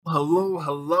Hello,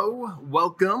 hello,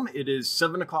 welcome. It is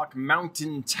 7 o'clock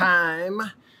Mountain Time,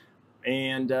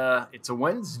 and it's a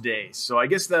Wednesday, so I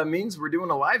guess that means we're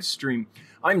doing a live stream.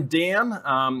 I'm Dan.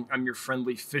 I'm your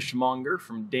friendly fishmonger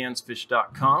from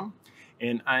dansfish.com,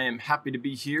 and I am happy to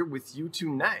be here with you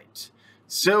tonight.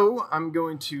 So I'm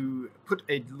going to put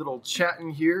a little chat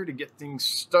in here to get things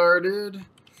started.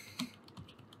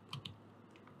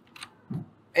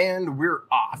 And we're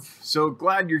off. So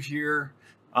glad you're here.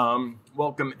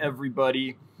 Welcome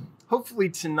everybody. Hopefully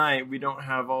tonight we don't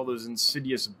have all those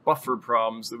insidious buffer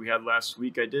problems that we had last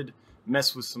week. I did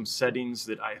mess with some settings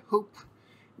that I hope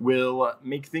will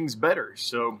make things better.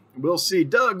 So we'll see.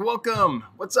 Doug, welcome.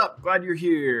 What's up? Glad you're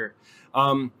here.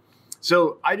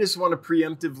 So I just want to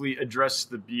preemptively address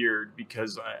the beard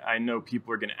because I know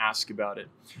people are going to ask about it.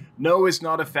 No, it's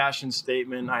not a fashion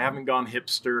statement. I haven't gone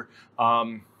hipster.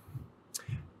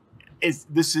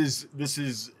 This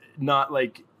is not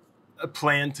like a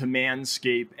plan to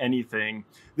manscape anything.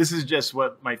 This is just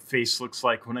what my face looks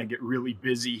like when I get really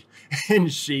busy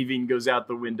and shaving goes out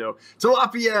the window.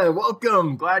 Tilapia,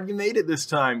 welcome. Glad you made it this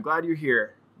time. Glad you're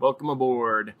here. Welcome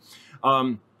aboard.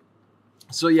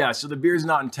 So the beard's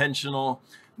not intentional.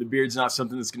 The beard's not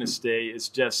something that's going to stay. It's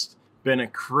just been a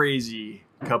crazy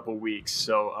couple weeks.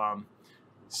 So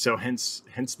hence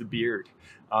the beard.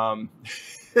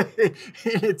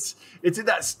 It's at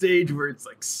that stage where it's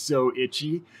like so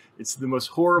itchy. It's the most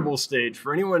horrible stage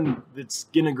for anyone that's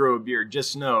gonna grow a beard.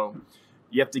 Just know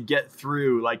you have to get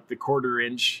through like the 1/4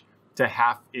 inch to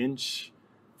 1/2 inch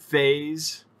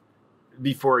phase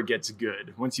before it gets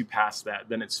good. Once you pass that,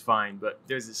 then it's fine. But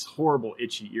there's this horrible,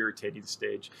 itchy, irritating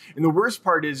stage. And the worst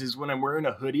part is when I'm wearing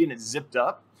a hoodie and it's zipped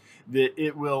up, that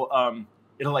it'll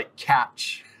like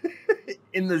catch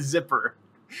in the zipper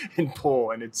and pull,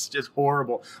 and it's just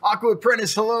horrible. Aqua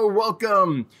Apprentice, hello,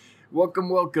 welcome.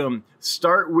 Welcome.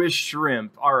 Start with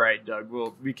shrimp. All right, Doug,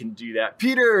 we can do that.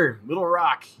 Peter, Little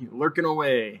Rock, lurking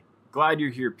away. Glad you're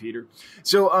here, Peter.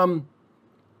 So,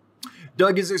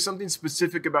 Doug, is there something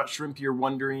specific about shrimp you're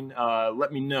wondering?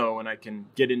 Let me know, and I can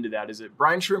get into that. Is it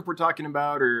brine shrimp we're talking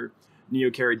about, or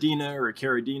Neocaridina, or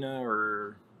Caridina,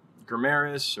 or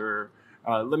Gramaris, or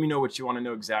let me know what you want to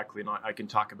know exactly, and I can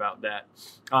talk about that.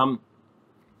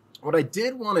 What I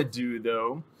did want to do,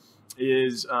 though,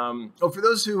 is, for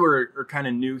those who are kind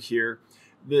of new here,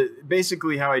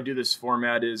 basically how I do this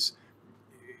format is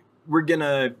I'm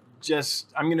going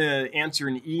to answer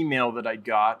an email that I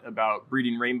got about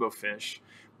breeding rainbow fish.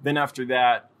 Then after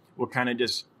that, we'll kind of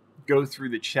just go through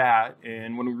the chat.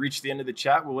 And when we reach the end of the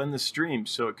chat, we'll end the stream.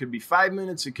 So it could be 5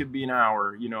 minutes, it could be an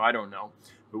hour, I don't know.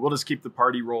 But we'll just keep the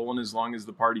party rolling as long as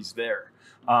the party's there.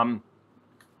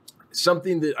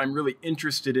 Something that I'm really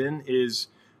interested in is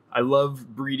I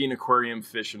love breeding aquarium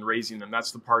fish and raising them.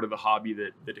 That's the part of the hobby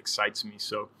that excites me.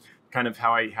 So kind of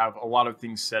how I have a lot of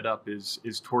things set up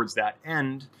is towards that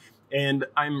end. And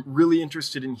I'm really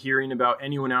interested in hearing about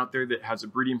anyone out there that has a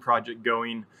breeding project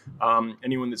going,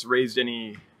 anyone that's raised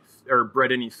any or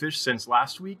bred any fish since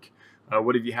last week.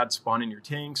 What have you had spawn in your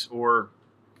tanks, or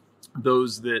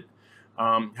those that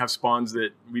have spawns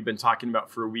that we've been talking about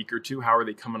for a week or two? How are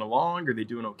they coming along? Are they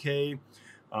doing okay?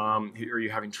 Are you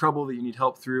having trouble that you need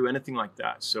help through? Anything like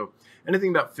that. So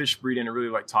anything about fish breeding, I really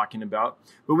like talking about.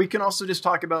 But we can also just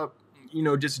talk about,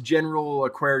 just general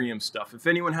aquarium stuff. If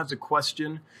anyone has a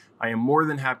question, I am more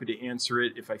than happy to answer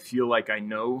it if I feel like I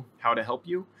know how to help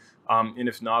you. And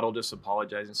if not, I'll just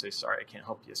apologize and say, sorry, I can't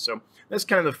help you. So that's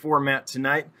kind of the format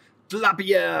tonight.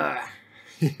 Tilapia!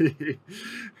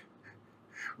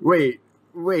 Wait.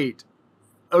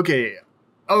 Okay.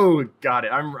 Oh, got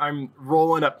it. I'm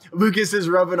rolling up. Lucas is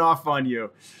rubbing off on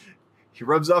you. He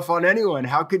rubs off on anyone.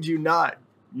 How could you not?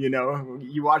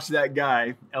 You watch that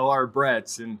guy, LR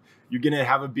Bretts, and you're going to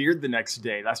have a beard the next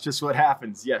day. That's just what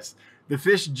happens. Yes. The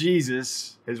fish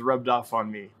Jesus has rubbed off on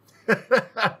me.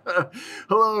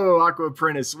 Hello, Aqua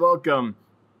Apprentice. Welcome.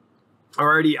 I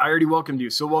already welcomed you.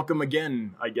 So welcome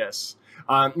again, I guess.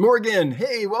 Morgan.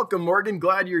 Hey, welcome, Morgan.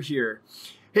 Glad you're here.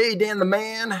 Hey, Dan the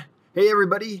man. Hey,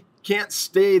 everybody. Can't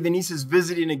stay. The niece is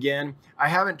visiting again. I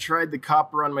haven't tried the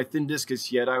copper on my thin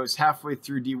discus yet. I was halfway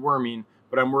through deworming,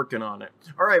 but I'm working on it.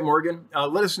 All right, Morgan.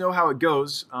 Let us know how it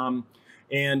goes.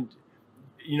 The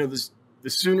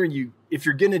sooner if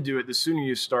you're going to do it, the sooner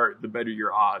you start, the better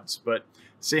your odds. But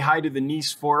say hi to the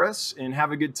niece for us and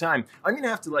have a good time. I'm going to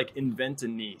have to invent a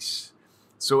niece.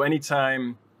 So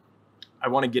anytime I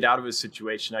want to get out of a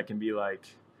situation, I can be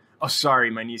like, oh, sorry,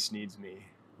 my niece needs me.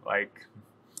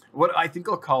 What I think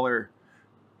I'll call her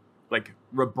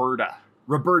Roberta.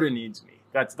 Roberta needs me.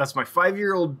 That's my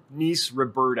 5-year-old niece,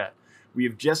 Roberta. We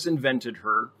have just invented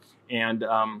her, and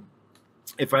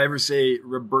if I ever say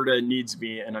Roberta needs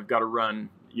me and I've got to run,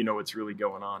 you know what's really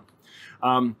going on.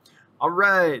 All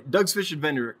right, Doug's Fish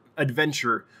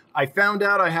Adventure. I found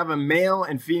out I have a male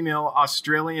and female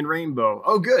Australian rainbow.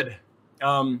 Oh, good.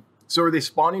 So are they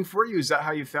spawning for you? Is that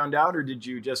how you found out, or did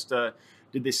you just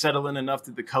did they settle in enough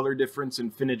that the color difference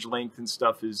and finnage length and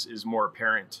stuff is more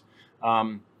apparent?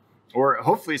 Or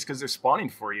hopefully it's because they're spawning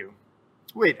for you.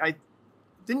 Wait,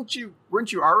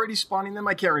 weren't you already spawning them?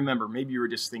 I can't remember. Maybe you were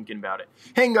just thinking about it.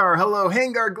 Hangar, hello,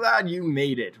 Hangar, glad you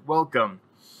made it. Welcome.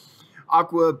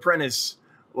 Aqua Apprentice.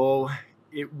 Well,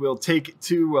 it will take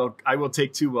two. Well, I will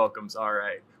take 2 welcomes. All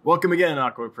right. Welcome again,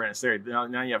 Aqua Apprentice. There.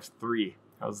 Now you have 3.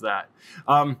 How's that?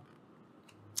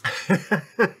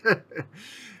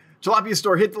 Tilapia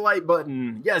Store, hit the like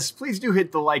button. Yes, please do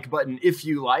hit the like button if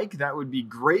you like. That would be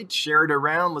great. Share it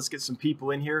around. Let's get some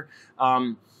people in here.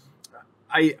 I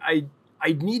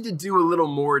need to do a little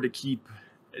more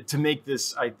to make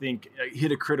this, I think,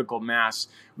 hit a critical mass.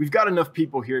 We've got enough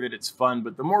people here that it's fun,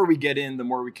 but the more we get in, the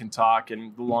more we can talk,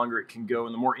 and the longer it can go,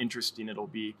 and the more interesting it'll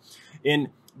be. And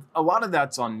a lot of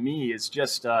that's on me. It's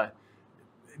just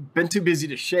been too busy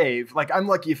to shave. Like, I'm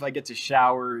lucky if I get to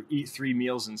shower, eat 3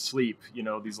 meals, and sleep, you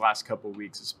know, these last couple of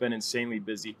weeks. It's been insanely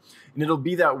busy. And it'll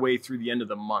be that way through the end of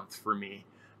the month for me.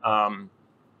 I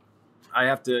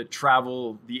have to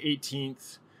travel the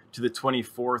 18th to the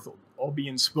 24th. I'll be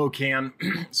in Spokane,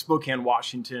 Spokane,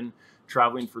 Washington,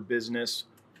 traveling for business.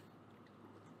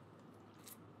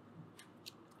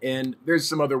 And there's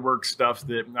some other work stuff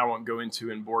that I won't go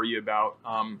into and bore you about.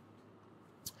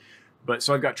 But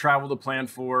so I've got travel to plan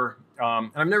for.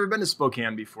 And I've never been to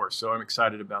Spokane before, so I'm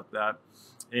excited about that.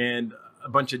 And a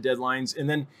bunch of deadlines. And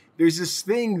then there's this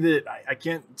thing that I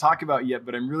can't talk about yet,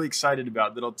 but I'm really excited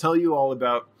about, that I'll tell you all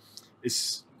about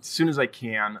as soon as I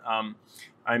can.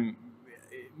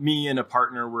 Me and a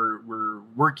partner, we're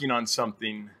working on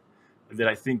something that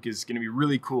I think is going to be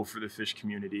really cool for the fish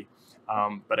community,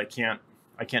 but I can't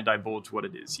divulge what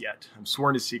it is yet. I'm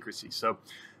sworn to secrecy.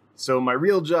 So my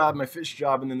real job, my fish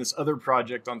job, and then this other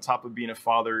project on top of being a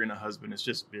father and a husband is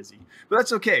just busy. But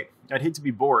that's okay. I'd hate to be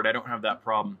bored. I don't have that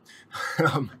problem.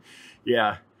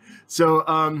 Yeah. So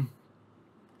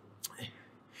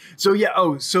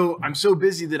yeah, so I'm so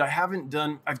busy that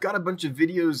I've got a bunch of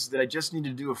videos that I just need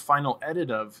to do a final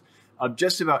edit of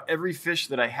just about every fish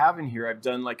that I have in here. I've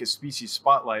done like a species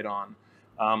spotlight on,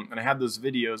 and I have those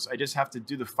videos. I just have to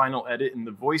do the final edit and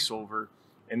the voiceover,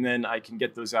 and then I can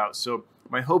get those out. So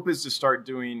my hope is to start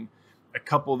doing a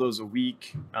couple of those a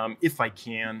week, if I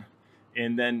can.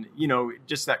 And then, you know,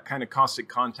 just that kind of constant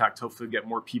contact, hopefully get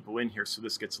more people in here so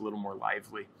this gets a little more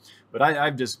lively. But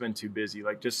I've just been too busy.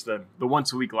 Like, just the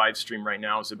once a week live stream right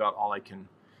now is about all I can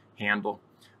handle.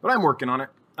 But I'm working on it.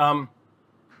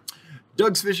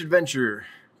 Doug's Fish Adventure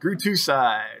grew 2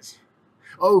 size.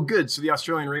 Oh, good. So the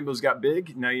Australian rainbows got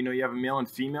big. Now you know you have a male and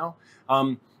female.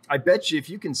 I bet you if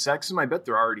you can sex them, I bet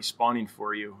they're already spawning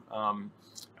for you.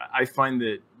 I find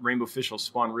that rainbow fish will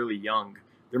spawn really young.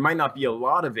 There might not be a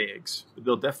lot of eggs, but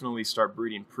they'll definitely start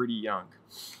breeding pretty young.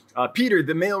 Peter,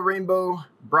 the male rainbow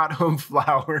brought home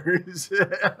flowers.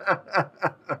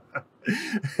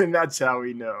 And that's how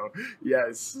we know.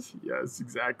 Yes,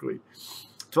 exactly.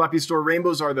 Tilapia Store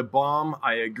rainbows are the bomb.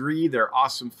 I agree. They're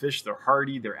awesome fish. They're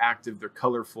hardy. They're active. They're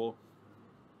colorful.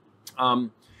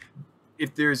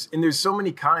 There's so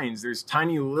many kinds. There's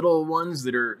tiny little ones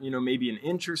that are, you know, maybe an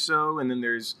inch or so, and then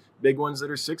there's big ones that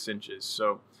are 6 inches.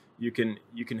 So you can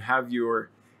have your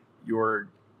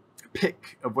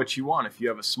pick of what you want. If you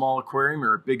have a small aquarium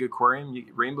or a big aquarium,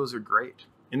 rainbows are great.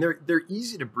 And they're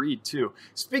easy to breed too.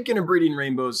 Speaking of breeding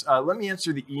rainbows, let me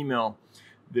answer the email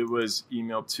that was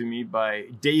emailed to me by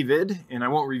David. And I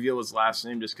won't reveal his last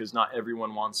name just because not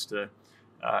everyone wants to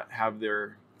have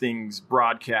their things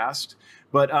broadcast.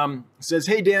 But says,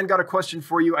 hey, Dan, got a question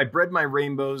for you. I bred my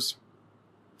rainbows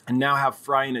and now have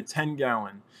fry in a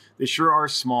 10-gallon. They sure are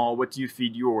small. What do you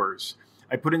feed yours?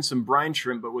 I put in some brine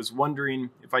shrimp, but was wondering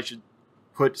if I should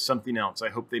put something else. I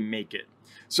hope they make it.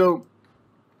 So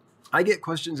I get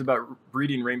questions about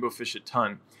breeding rainbow fish a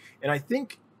ton. And I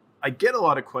think I get a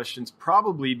lot of questions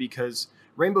probably because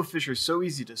rainbow fish are so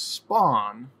easy to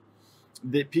spawn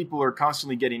that people are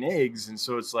constantly getting eggs. And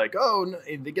so it's like, oh, no,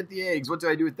 they get the eggs. What do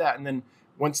I do with that? And then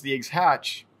once the eggs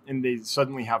hatch and they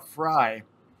suddenly have fry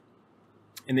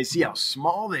and they see how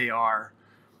small they are,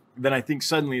 then I think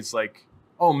suddenly it's like,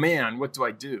 oh man, what do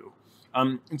I do?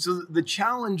 And so the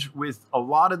challenge with a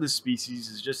lot of the species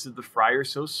is just that the fry are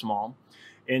so small.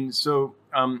 And so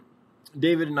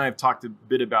David and I have talked a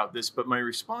bit about this, but my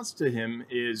response to him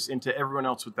is, and to everyone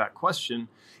else with that question,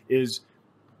 is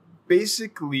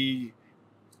basically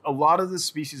a lot of the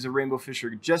species of rainbow fish are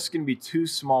just going to be too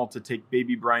small to take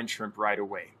baby brine shrimp right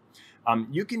away.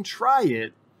 You can try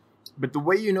it, but the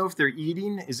way you know if they're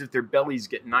eating is if their bellies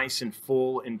get nice and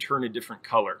full and turn a different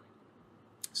color.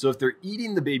 So if they're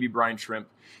eating the baby brine shrimp,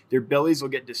 their bellies will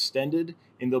get distended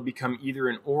and they'll become either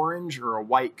an orange or a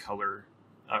white color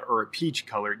or a peach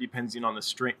color, depending on the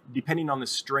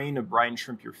strain of brine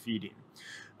shrimp you're feeding.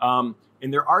 And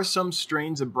there are some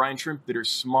strains of brine shrimp that are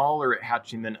smaller at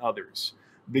hatching than others.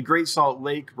 The Great Salt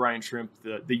Lake brine shrimp,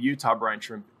 the Utah brine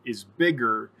shrimp, is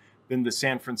bigger than the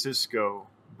San Francisco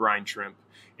brine shrimp.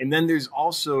 And then there's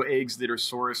also eggs that are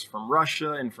sourced from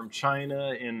Russia and from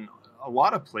China and a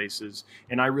lot of places.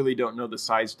 And I really don't know the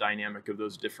size dynamic of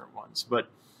those different ones. But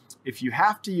if you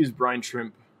have to use brine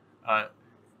shrimp,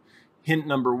 hint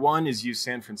number one is use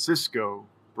San Francisco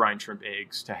brine shrimp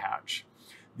eggs to hatch.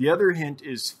 The other hint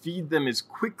is feed them as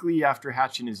quickly after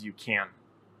hatching as you can,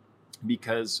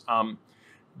 because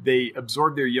they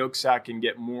absorb their yolk sac and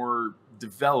get more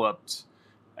developed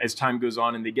as time goes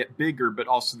on, and they get bigger, but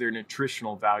also their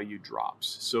nutritional value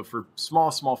drops. So for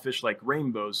small fish like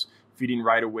rainbows, feeding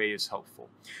right away is helpful.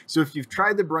 So if you've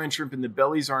tried the brine shrimp and the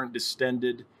bellies aren't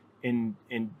distended in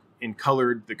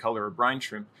colored the color of brine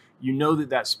shrimp, you know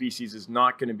that species is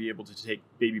not going to be able to take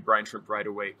baby brine shrimp right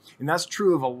away. And that's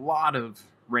true of a lot of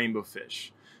rainbow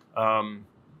fish,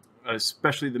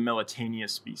 especially the Melitania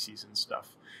species and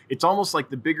stuff. It's almost like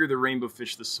the bigger the rainbow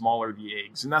fish, the smaller the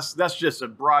eggs. And that's just a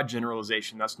broad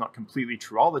generalization. That's not completely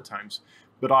true all the times,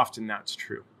 but often that's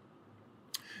true.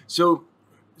 So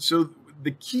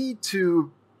the key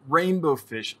to rainbow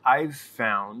fish I've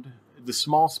found, the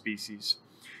small species,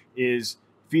 is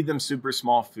feed them super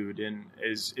small food. And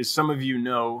as some of you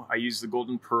know, I use the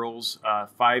Golden Pearls,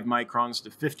 5 microns to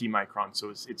 50 microns. So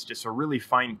it's just a really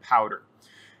fine powder.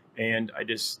 And I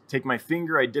just take my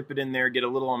finger, I dip it in there, get a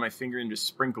little on my finger, and just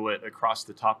sprinkle it across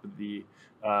the top of the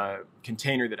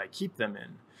container that I keep them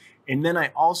in. And then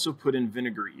I also put in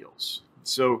vinegar eels.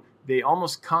 So they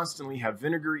almost constantly have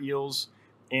vinegar eels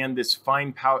and this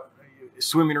fine powder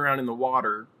swimming around in the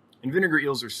water. And vinegar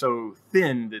eels are so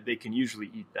thin that they can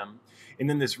usually eat them. And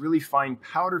then this really fine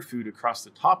powder food across the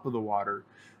top of the water,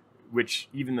 which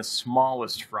even the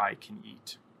smallest fry can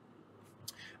eat.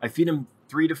 I feed them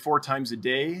 3 to 4 times a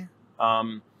day.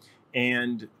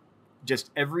 And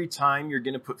just every time you're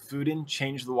going to put food in,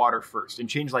 change the water first, and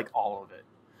change like all of it.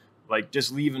 Like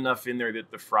just leave enough in there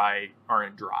that the fry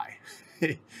aren't dry.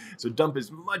 So dump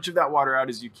as much of that water out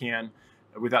as you can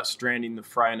without stranding the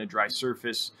fry on a dry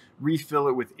surface. Refill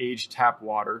it with aged tap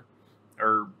water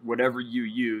or whatever you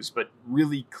use, but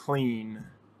really clean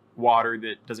water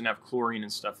that doesn't have chlorine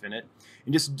and stuff in it.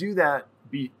 And just do that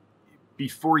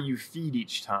before you feed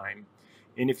each time.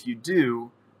 And if you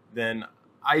do, then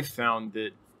I've found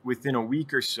that within a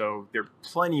week or so, they're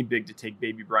plenty big to take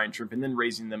baby brine shrimp, and then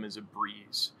raising them is a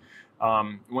breeze.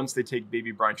 Once they take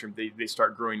baby brine shrimp, they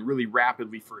start growing really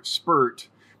rapidly for a spurt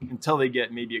until they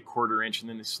get maybe a 1/4 inch, and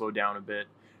then they slow down a bit.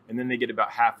 And then they get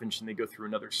about 1/2 inch and they go through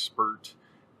another spurt.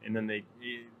 And then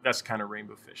that's kind of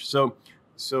rainbow fish. So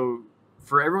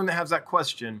for everyone that has that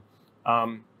question,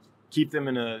 keep them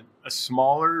in a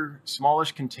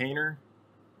smallish container.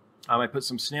 I put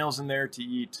some snails in there to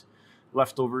eat,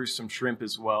 leftovers, some shrimp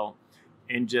as well,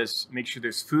 and just make sure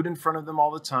there's food in front of them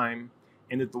all the time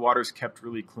and that the water is kept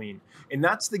really clean. And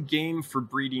that's the game for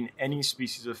breeding any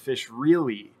species of fish,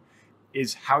 really,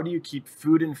 is how do you keep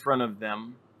food in front of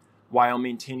them while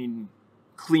maintaining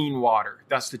clean water?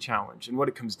 That's the challenge. And what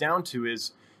it comes down to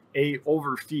is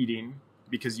overfeeding,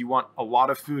 because you want a lot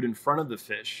of food in front of the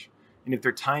fish. And if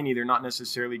they're tiny, they're not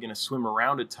necessarily going to swim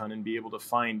around a ton and be able to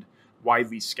find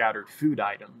widely scattered food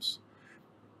items.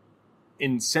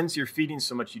 And since you're feeding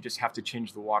so much, you just have to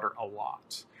change the water a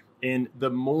lot. And the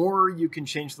more you can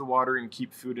change the water and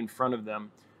keep food in front of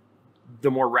them, the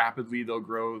more rapidly they'll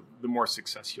grow, the more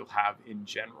success you'll have in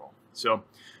general. So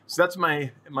that's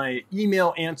my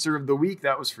email answer of the week.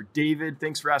 That was for David.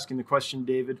 Thanks for asking the question,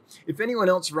 David. If anyone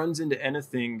else runs into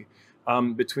anything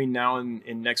between now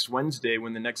and next Wednesday,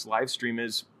 when the next live stream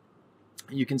is,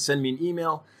 you can send me an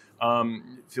email.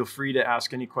 Feel free to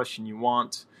ask any question you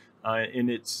want.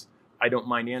 And I don't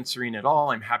mind answering at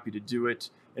all. I'm happy to do it.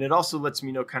 And it also lets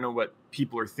me know kind of what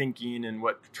people are thinking and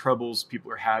what troubles people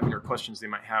are having or questions they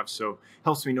might have. So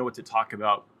helps me know what to talk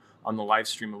about on the live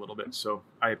stream a little bit. So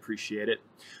I appreciate it.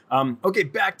 Okay,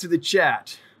 back to the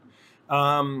chat.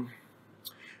 Aqua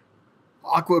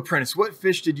Apprentice, what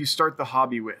fish did you start the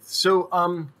hobby with? So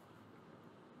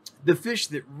the fish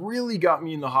that really got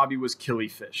me in the hobby was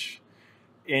killifish.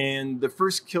 And the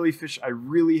first killifish I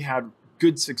really had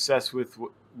good success with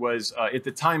was, at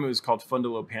the time it was called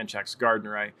Fundalo Panchax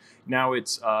gardneri. Now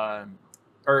it's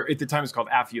or at the time it's called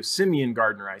Aphyosemion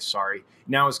gardneri, sorry.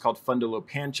 Now it's called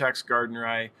Fundulopanchax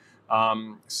gardneri.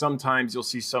 Sometimes you'll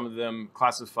see some of them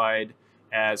classified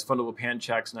as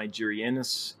Fundulopanchax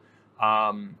nigerianus,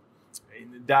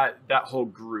 that whole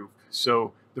group.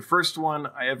 So the first one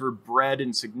I ever bred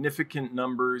in significant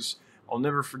numbers, I'll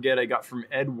never forget, I got from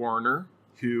Ed Warner,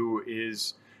 who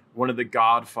is one of the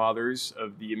godfathers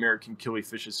of the American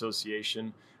Killifish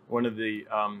Association. One of the,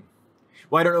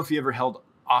 well, I don't know if he ever held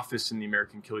office in the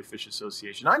American Killifish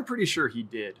Association. I'm pretty sure he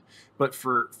did, but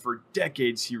for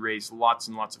decades he raised lots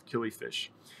and lots of killifish.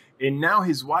 And now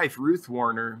his wife, Ruth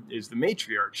Warner, is the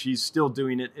matriarch. She's still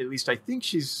doing it. At least I think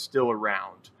she's still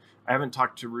around. I haven't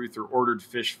talked to Ruth or ordered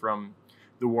fish from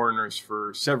the Warners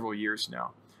for several years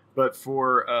now. But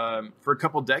for a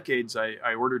couple decades,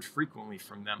 I ordered frequently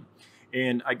from them.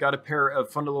 And I got a pair of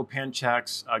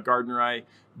Fundulopanchax gardneri,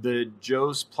 the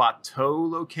Jos Plateau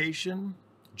location.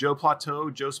 Jos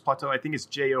Plateau, I think it's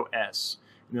Jos,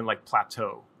 and then like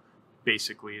Plateau,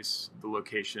 basically, is the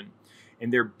location.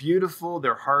 And they're beautiful,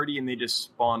 they're hardy, and they just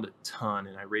spawned a ton.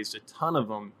 And I raised a ton of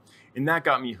them, and that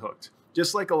got me hooked.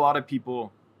 Just like a lot of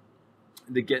people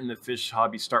that get in the fish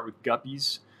hobby start with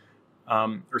guppies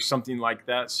or something like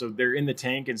that. So they're in the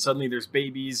tank, and suddenly there's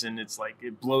babies, and it's like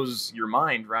it blows your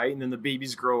mind, right? And then the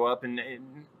babies grow up, and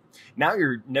now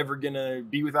you're never gonna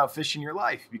be without fish in your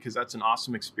life, because that's an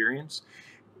awesome experience.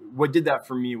 What did that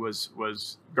for me was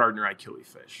gardneri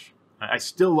killifish. I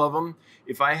still love them.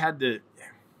 If I had to,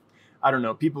 I don't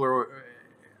know, people are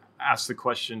asked the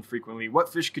question frequently,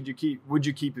 what fish would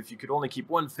you keep if you could only keep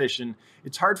one fish? And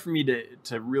it's hard for me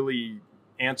to really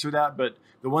answer that, but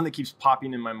the one that keeps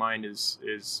popping in my mind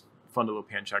is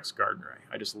Fundulopanchax gardneri.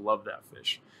 I just love that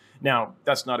fish. Now,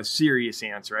 that's not a serious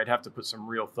answer. I'd have to put some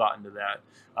real thought into that.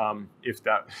 If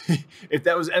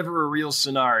that was ever a real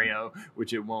scenario,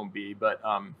 which it won't be. But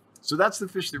so that's the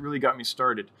fish that really got me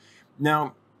started.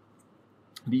 Now,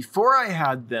 before I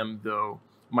had them, though,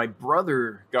 my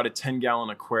brother got a 10-gallon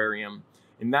aquarium,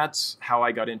 and that's how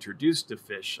I got introduced to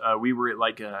fish. We were at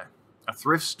like a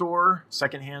thrift store,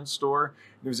 secondhand store.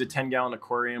 There was a 10-gallon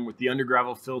aquarium with the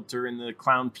undergravel filter and the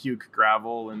clown puke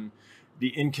gravel and the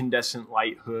incandescent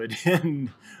light hood and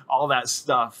all that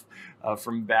stuff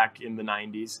from back in the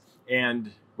 90s.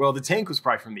 And well, the tank was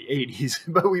probably from the 80s,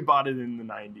 but we bought it in the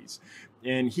 90s.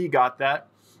 And he got that.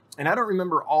 And I don't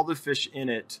remember all the fish in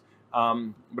it,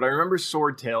 but I remember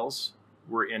swordtails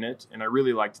were in it, and I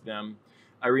really liked them.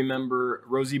 I remember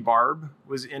Rosie Barb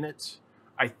was in it.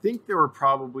 I think there were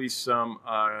probably some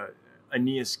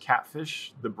Aeneas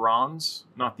catfish, the bronze,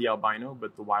 not the albino,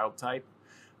 but the wild type.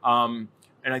 And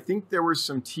I think there were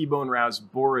some T-bone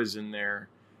rasboras in there.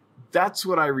 That's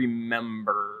what I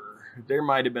remember. There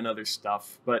might have been other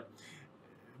stuff, but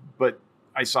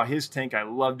I saw his tank. I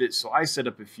loved it, so I set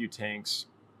up a few tanks.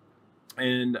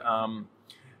 And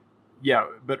yeah,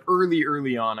 but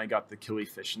early on, I got the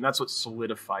killifish, and that's what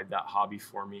solidified that hobby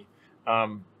for me.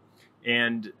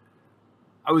 And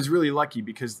I was really lucky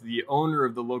because the owner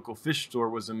of the local fish store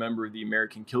was a member of the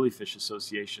American Killifish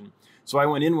Association. So I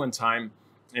went in one time,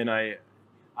 and I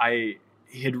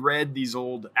had read these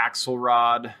old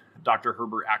Axelrod, Dr.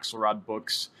 Herbert Axelrod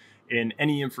books, and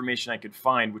any information I could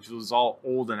find, which was all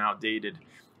old and outdated.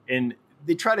 And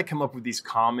they try to come up with these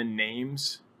common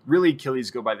names. Really,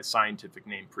 killies go by the scientific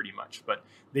name pretty much, but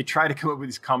they try to come up with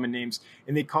these common names,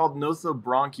 and they called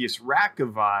Nothobronchius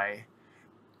rackevi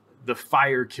the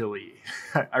fire killie.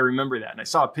 I remember that, and I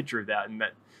saw a picture of that, and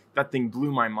that thing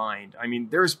blew my mind. I mean,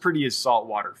 they're as pretty as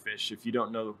saltwater fish. If you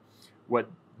don't know what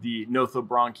the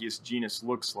Nothobronchius genus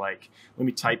looks like, let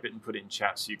me type it and put it in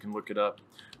chat so you can look it up.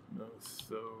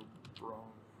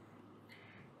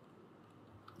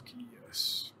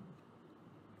 Nothobronchius.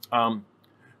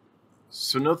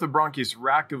 So Nothobronchius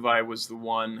rackevi was the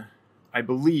one, I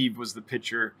believe, was the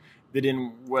picture that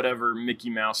in whatever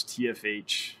Mickey Mouse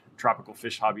TFH Tropical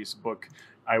Fish Hobbyist book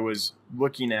I was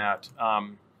looking at,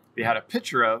 they had a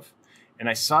picture of, and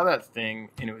I saw that thing,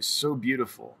 and it was so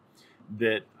beautiful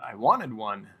that I wanted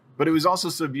one. But it was also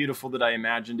so beautiful that I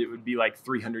imagined it would be like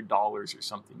 $300 or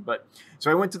something. But so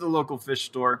I went to the local fish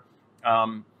store,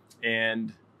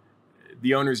 and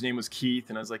the owner's name was Keith.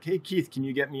 And I was like, hey, Keith, can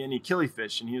you get me any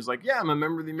killifish? And he was like, yeah, I'm a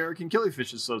member of the American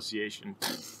Killifish Association.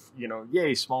 You know,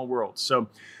 yay, small world. So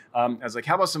I was like,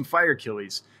 how about some fire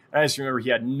killies? And I just remember he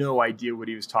had no idea what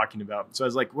he was talking about. So I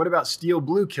was like, what about steel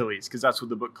blue killies? Because that's what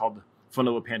the book called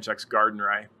Fundulopanchax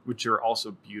gardneri, which are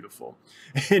also beautiful.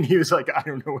 And he was like, I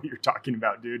don't know what you're talking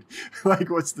about, dude. Like,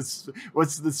 what's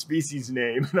the species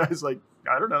name? And I was like,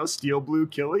 I don't know, steel blue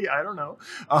killie? I don't know.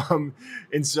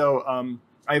 And so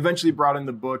I eventually brought in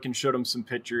the book and showed him some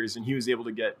pictures, and he was able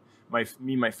to get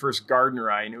my first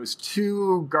Gardneri, and it was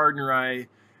 2 Gardneri.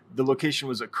 The location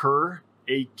was Akur,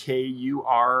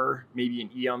 Akur, maybe an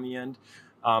E on the end.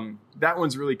 That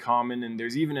one's really common, and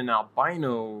there's even an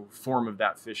albino form of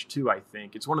that fish too, I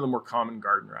think. It's one of the more common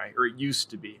Gardneri, or it used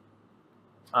to be.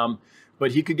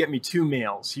 But he could get me 2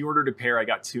 males. He ordered a pair, I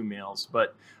got 2 males,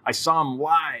 but I saw him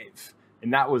live,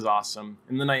 and that was awesome.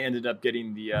 And then I ended up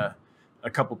getting a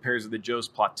couple pairs of the Joe's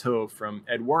Plateau from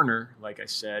Ed Warner, like I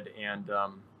said,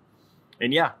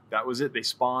 and yeah, that was it. They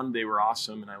spawned, they were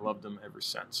awesome, and I loved them ever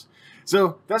since.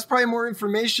 So that's probably more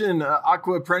information,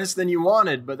 Aqua Apprentice, than you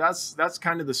wanted, but that's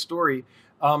kind of the story.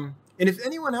 And if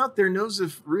anyone out there knows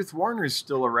if Ruth Warner is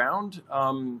still around,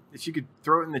 if you could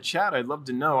throw it in the chat, I'd love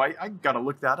to know. I got to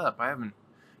look that up. I haven't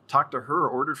talked to her or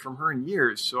ordered from her in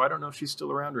years, so I don't know if she's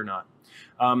still around or not.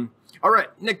 All right,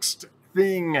 next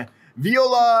thing,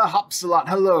 Viola Hopsalot.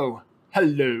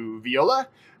 Hello, Viola.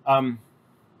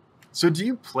 So do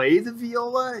you play the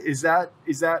viola? Is that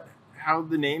how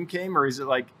the name came, or is it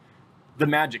like the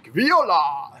magic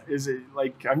viola? Is it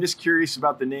like, I'm just curious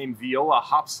about the name Viola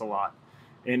Hopsalot.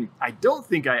 And I don't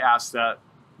think I asked that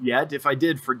yet. If I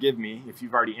did, forgive me if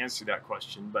you've already answered that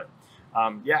question. But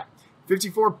yeah,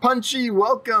 54 Punchy,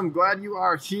 welcome. Glad you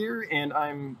are here. And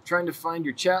I'm trying to find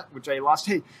your chat, which I lost.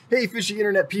 Hey, fishy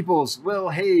internet peoples. Well,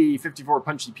 hey, 54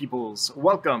 Punchy peoples,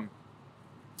 welcome.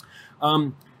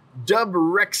 Dub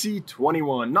Rexy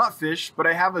 21, not fish, but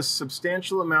I have a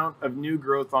substantial amount of new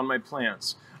growth on my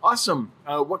plants. Awesome.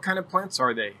 What kind of plants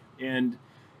are they? And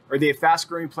are they a fast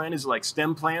growing plant? Is it like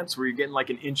stem plants where you're getting like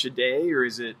an inch a day? Or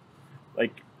is it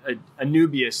like a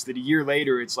Nubius that a year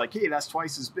later it's like, hey, that's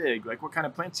twice as big? Like, what kind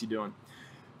of plants are you doing?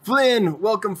 Flynn,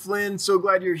 welcome, Flynn. So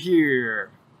glad you're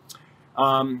here.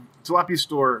 Tilapia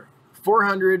Store,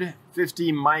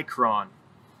 450 micron.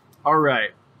 All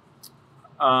right.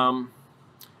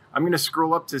 I'm going to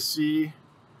scroll up to see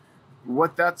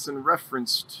what that's in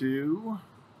reference to.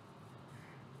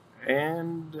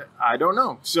 And I don't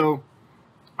know. So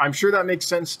I'm sure that makes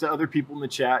sense to other people in the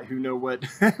chat who know what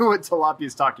what Tilapia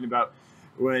is talking about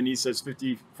when he says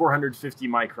 450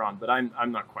 micron, but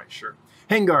I'm not quite sure.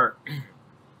 Hangar,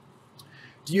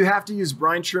 do you have to use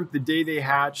brine shrimp the day they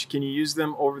hatch? Can you use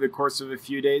them over the course of a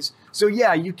few days? So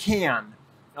yeah, you can.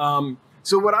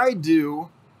 So what I do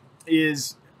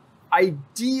is,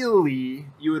 ideally,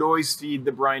 you would always feed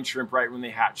the brine shrimp right when they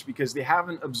hatch because they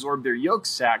haven't absorbed their yolk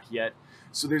sac yet.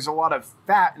 So there's a lot of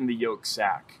fat in the yolk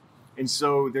sac. And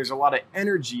so there's a lot of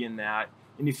energy in that.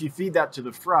 And if you feed that to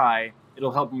the fry,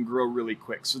 it'll help them grow really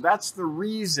quick. So that's the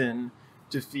reason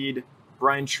to feed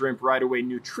brine shrimp right away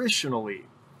nutritionally.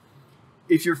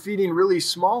 If you're feeding really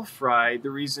small fry, the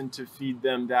reason to feed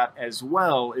them that as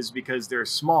well is because they're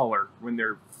smaller when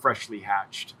they're freshly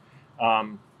hatched.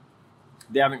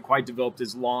 They haven't quite developed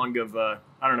as long of a,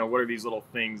 I don't know, what are these little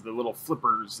things, the little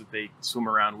flippers that they swim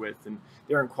around with, and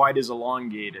they aren't quite as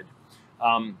elongated.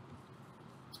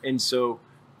 And so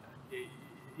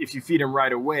if you feed them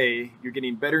right away, you're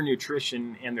getting better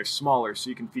nutrition and they're smaller, so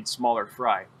you can feed smaller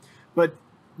fry. But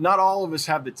not all of us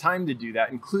have the time to do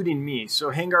that, including me. So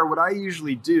Hangar, what I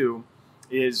usually do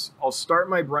is I'll start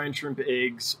my brine shrimp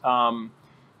eggs.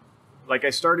 Like I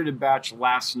started a batch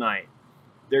last night.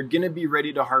 They're going to be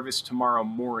ready to harvest tomorrow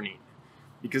morning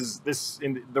because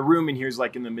the room in here is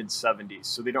like in the mid 70s,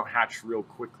 so they don't hatch real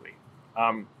quickly.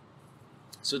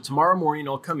 So tomorrow morning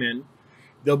I'll come in.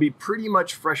 They'll be pretty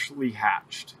much freshly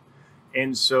hatched.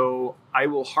 And so I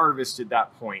will harvest at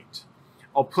that point.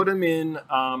 I'll put them in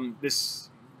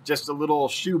just a little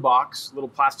shoebox, little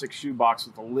plastic shoebox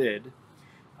with a lid.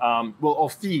 Well, I'll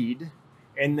feed,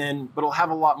 but I'll have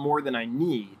a lot more than I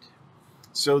need.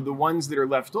 So the ones that are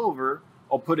left over,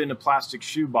 I'll put in a plastic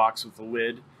shoebox with a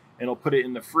lid, and I'll put it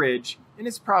in the fridge, and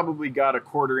it's probably got a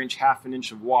 1/4 inch, 1/2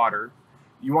 inch of water.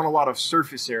 You want a lot of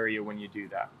surface area when you do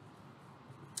that.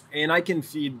 And I can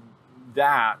feed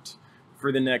that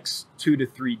for the next 2 to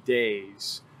 3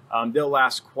 days. They'll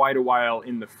last quite a while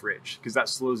in the fridge because that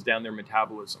slows down their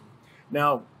metabolism.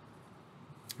 Now,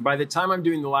 by the time I'm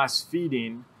doing the last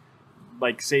feeding,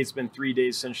 like say it's been 3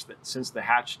 days since the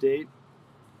hatch date,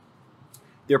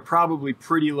 they're probably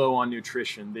pretty low on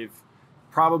nutrition. They've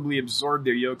probably absorbed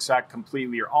their yolk sac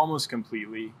completely or almost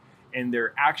completely, and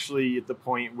they're actually at the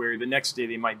point where the next day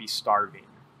they might be starving.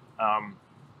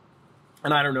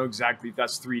 And I don't know exactly if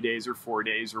that's 3 days or 4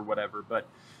 days or whatever, but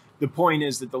the point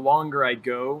is that the longer I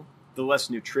go, the less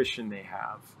nutrition they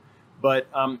have. But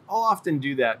I'll often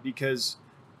do that because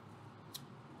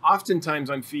oftentimes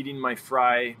I'm feeding my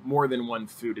fry more than one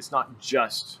food. It's not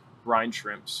just brine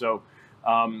shrimp. So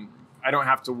I don't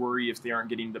have to worry if they aren't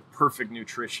getting the perfect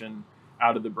nutrition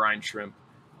out of the brine shrimp.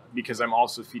 because I'm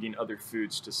also feeding other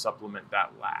foods to supplement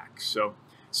that lack. So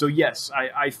yes,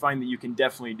 I find that you can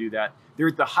definitely do that. They're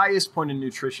at the highest point in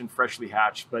nutrition freshly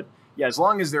hatched, but yeah, as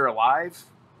long as they're alive,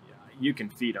 yeah, you can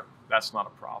feed them. That's not a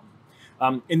problem.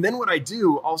 And then what I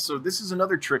do also, this is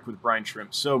another trick with brine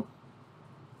shrimp. So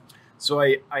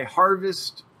I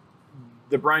harvest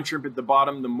the brine shrimp at the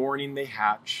bottom the morning they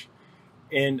hatch,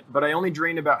 but I only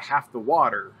drain about half the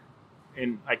water,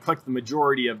 and I collect the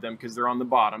majority of them because they're on the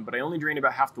bottom, but I only drain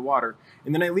about half the water,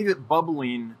 and then I leave it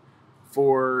bubbling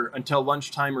until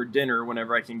lunchtime or dinner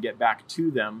whenever I can get back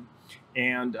to them,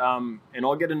 and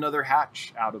I'll get another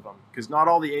hatch out of them because not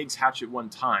all the eggs hatch at one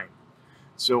time.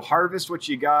 So harvest what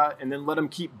you got and then let them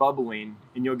keep bubbling,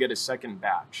 and you'll get a second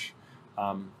batch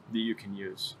that you can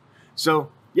use.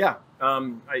 So yeah,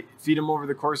 I feed them over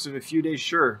the course of a few days.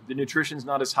 Sure, the nutrition's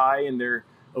not as high and they're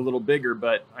a little bigger,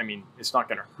 but I mean, it's not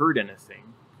going to hurt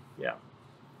anything. Yeah.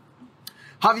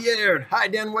 Javier, hi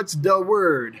Dan, what's the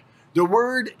word? The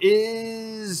word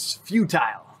is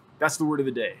futile. That's the word of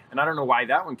the day. And I don't know why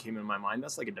that one came in my mind.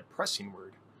 That's like a depressing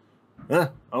word.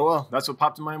 Oh well, that's what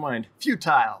popped in my mind.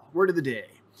 Futile, word of the day.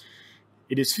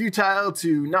 It is futile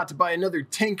not to buy another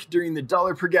tank during the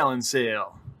 $1 per gallon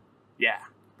sale. Yeah,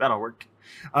 that'll work.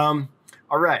 All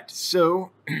right,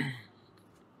 so let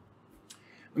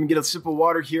me get a sip of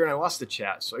water here, and I lost the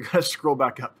chat, so I gotta scroll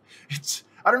back up.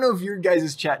 I don't know if your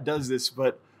guys' chat does this,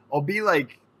 but I'll be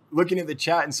like looking at the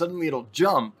chat and suddenly it'll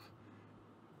jump,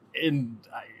 and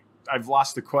I've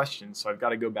lost the question, so I've got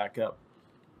to go back up.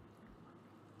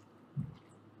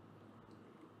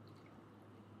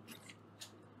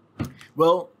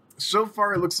 Well, so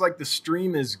far it looks like the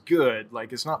stream is good,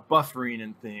 like it's not buffering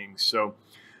and things. So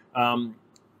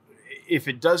if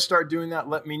it does start doing that,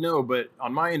 let me know. But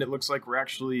on my end, it looks like we're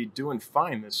actually doing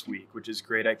fine this week, which is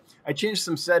great. I changed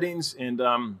some settings and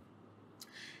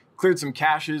cleared some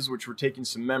caches, which were taking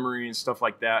some memory and stuff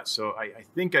like that. So I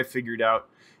think I figured out,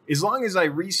 as long as I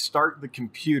restart the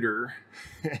computer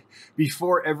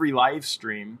before every live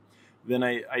stream, then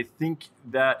I think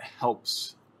that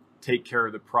helps take care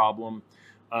of the problem,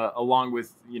 along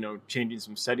with, changing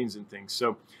some settings and things.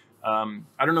 So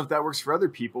I don't know if that works for other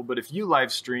people, but if you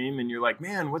live stream and you're like,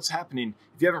 man, what's happening?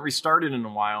 If you haven't restarted in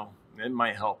a while, it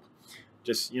might help.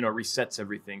 Just, resets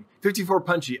everything. 54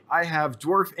 Punchy, I have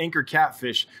dwarf anchor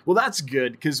catfish. Well, that's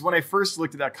good, because when I first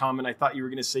looked at that comment, I thought you were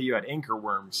going to say you had anchor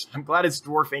worms. I'm glad it's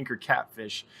dwarf anchor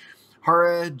catfish.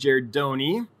 Hara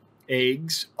Giardoni,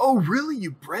 eggs. Oh, really? You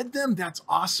bred them? That's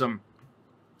awesome.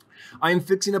 I am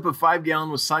fixing up a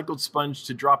 5-gallon with cycled sponge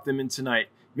to drop them in tonight.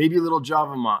 Maybe a little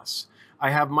Java moss.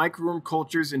 I have microworm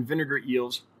cultures and vinegar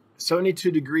eels.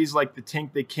 72 degrees like the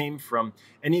tank they came from.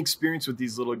 Any experience with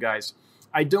these little guys?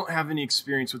 I don't have any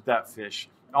experience with that fish.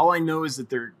 All I know is that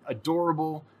they're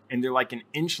adorable and they're like an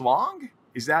inch long.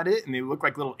 Is that it? And they look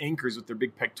like little anchors with their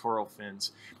big pectoral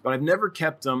fins. But I've never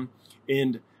kept them.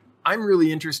 And I'm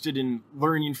really interested in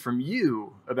learning from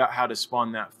you about how to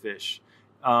spawn that fish.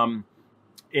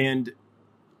 And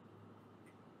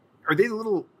are they the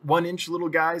little 1-inch little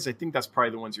guys? I think that's probably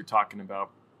the ones you're talking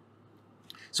about.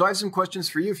 So I have some questions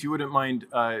for you, if you wouldn't mind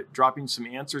dropping some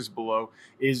answers below.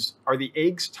 Are the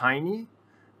eggs tiny,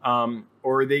 or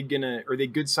are they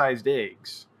good-sized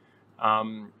eggs?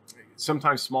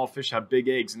 Sometimes small fish have big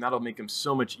eggs, and that'll make them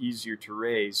so much easier to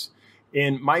raise.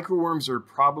 And microworms are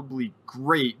probably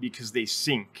great because they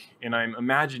sink, and I'm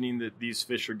imagining that these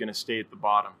fish are going to stay at the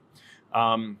bottom.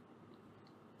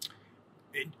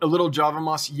 A little Java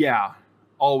moss, yeah,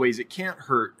 always. It can't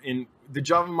hurt. And the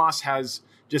Java moss has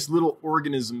just little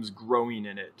organisms growing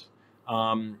in it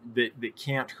that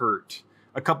can't hurt.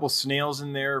 A couple snails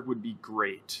in there would be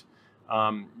great.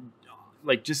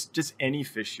 Like just any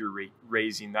fish you're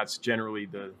raising, that's generally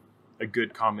a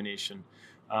good combination.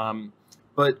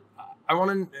 But I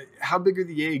want to, how big are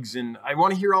the eggs? And I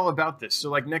want to hear all about this. So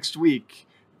like next week,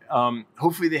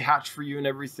 hopefully they hatch for you and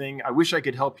everything. I wish I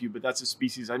could help you, but that's a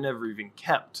species I've never even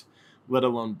kept, let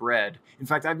alone bred. In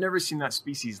fact, I've never seen that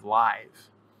species live.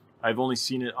 I've only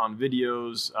seen it on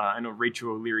videos. I know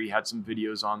Rachel O'Leary had some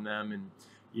videos on them and,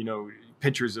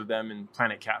 pictures of them and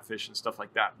Planet Catfish and stuff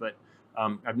like that. But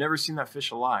I've never seen that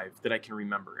fish alive that I can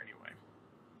remember anyway.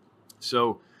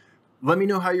 So let me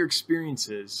know how your experience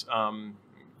is.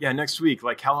 Yeah, next week,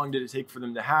 like how long did it take for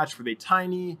them to hatch? Were they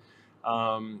tiny?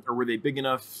 Or were they big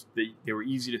enough that they were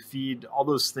easy to feed? All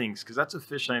those things, because that's a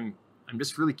fish I'm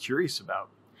just really curious about.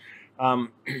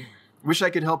 Wish I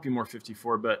could help you more,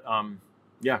 54, but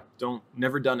yeah,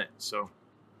 never done it. So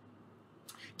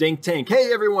Dank Tank,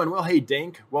 hey everyone. Well, hey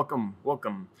Dank, welcome.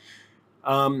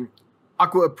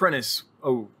 Aqua Apprentice.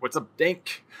 Oh, what's up,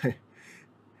 Dank?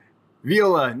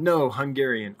 Viola, no,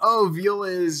 Hungarian. Oh, Viola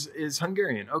is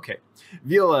Hungarian. Okay.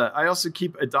 Viola, I also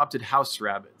keep adopted house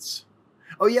rabbits.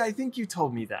 Oh yeah, I think you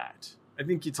told me that. I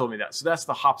think you told me that. So that's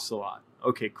the Hopsalot.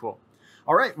 Okay, cool.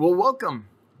 All right, well, welcome.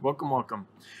 Welcome, welcome.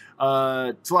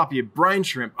 Tilapia, brine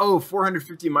shrimp. Oh,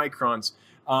 450 microns.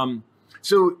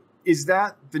 So is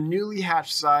that the newly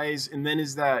hatched size, and then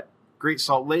is that Great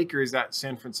Salt Lake, or is that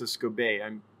San Francisco Bay?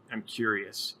 I'm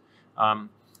curious.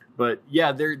 But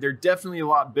yeah, they're definitely a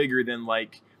lot bigger than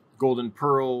like golden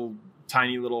pearl,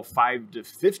 tiny little 5 to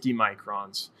 50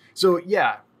 microns. So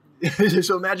yeah,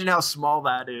 so imagine how small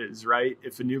that is, right?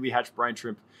 If a newly hatched brine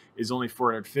shrimp is only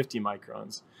 450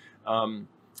 microns,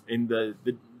 in the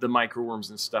microworms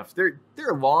and stuff,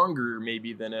 they're longer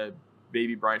maybe than a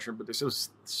baby brine shrimp, but they're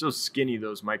so skinny,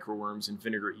 those microworms and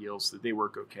vinegar eels, that they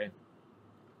work okay.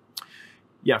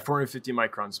 Yeah, 450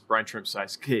 microns, brine shrimp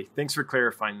size. Okay, thanks for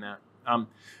clarifying that.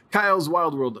 Kyle's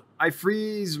Wild World. I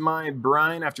freeze my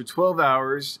brine after 12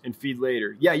 hours and feed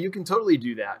later. Yeah, you can totally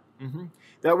do that.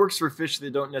 That works for fish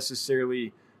that don't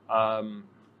necessarily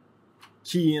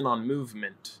key in on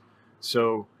movement.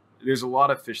 So there's a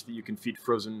lot of fish that you can feed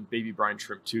frozen baby brine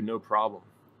shrimp to, no problem.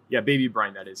 Yeah, baby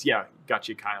brine, that is. Yeah, got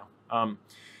you, Kyle.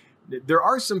 There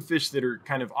are some fish that are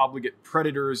kind of obligate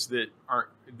predators that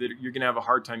you're gonna have a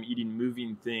hard time eating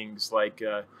moving things, like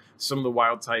some of the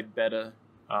wild type betta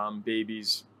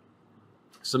babies,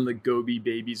 some of the goby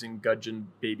babies and gudgeon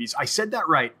babies. I said that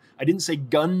right. I didn't say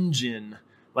gungeon,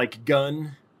 like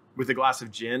gun with a glass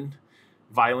of gin,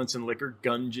 violence and liquor,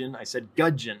 gungeon. I said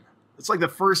gudgeon. It's like the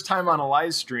first time on a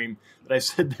live stream that I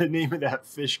said the name of that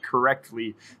fish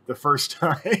correctly the first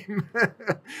time.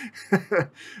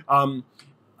 I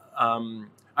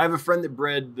have a friend that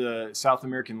bred the South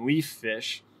American leaf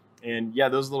fish, and yeah,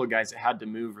 those little guys, it had to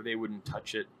move or they wouldn't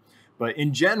touch it. But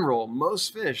in general,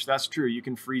 most fish, that's true. You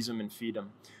can freeze them and feed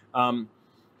them.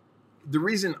 The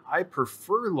reason I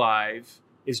prefer live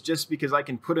is just because I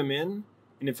can put them in,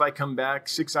 and if I come back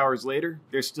 6 hours later,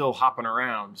 they're still hopping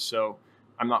around. So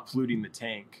I'm not polluting the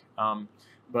tank.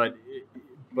 But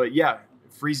yeah,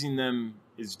 freezing them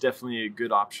is definitely a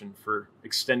good option for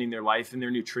extending their life and their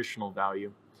nutritional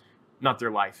value. Not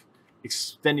their life,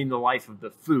 extending the life of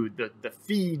the food, the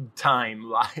feed time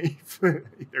life.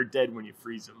 They're dead when you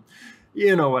freeze them.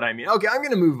 You know what I mean. Okay, I'm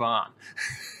going to move on.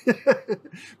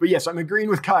 But yes, I'm agreeing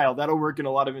with Kyle. That'll work in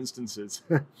a lot of instances.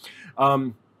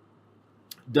 Doug,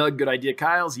 good idea.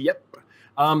 Kyle's, yep.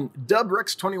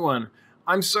 Dubrex21,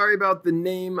 I'm sorry about the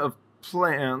name of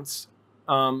plants.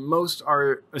 Most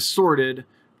are assorted,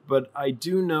 but I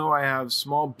do know I have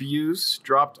small buse,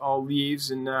 dropped all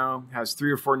leaves, and now has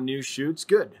 3 or 4 new shoots.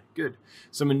 Good, good.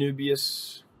 Some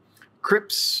Anubias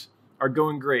crypts are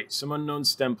going great. Some unknown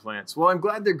stem plants. Well, I'm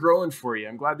glad they're growing for you.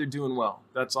 I'm glad they're doing well.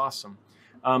 That's awesome.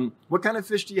 What kind of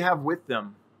fish do you have with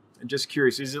them? I'm just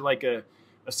curious. Is it like a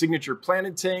signature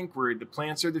planted tank where the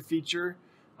plants are the feature?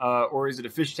 Or is it a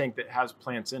fish tank that has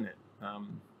plants in it?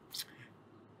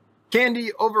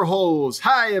 Candy Overholes.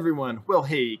 Hi, everyone. Well,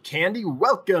 hey, Candy,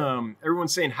 welcome.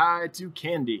 Everyone's saying hi to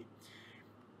Candy.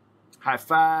 High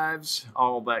fives,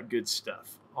 all that good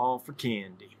stuff. All for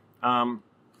Candy. Aqua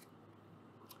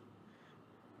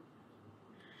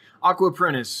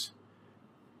Apprentice.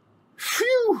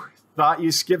 Phew. Thought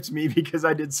you skipped me because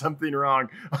I did something wrong.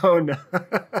 Oh, no.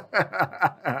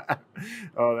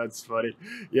 Oh, that's funny.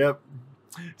 Yep.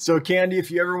 So Candy, if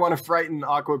you ever want to frighten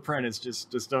Aqua Apprentice,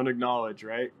 just don't acknowledge,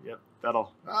 right? Yep,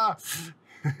 that'll.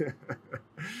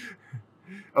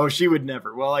 Oh, she would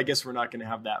never. Well, I guess we're not going to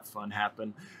have that fun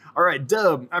happen. All right,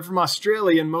 Dub, I'm from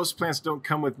Australia, and most plants don't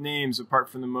come with names apart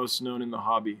from the most known in the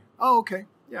hobby. Oh, okay.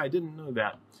 Yeah, I didn't know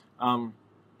that.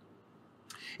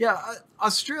 Yeah,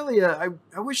 Australia,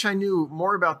 I wish I knew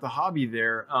more about the hobby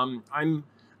there. I'm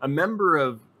a member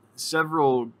of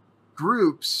several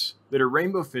groups that are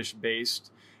rainbow fish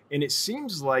based, and it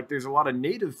seems like there's a lot of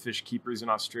native fish keepers in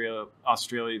Australia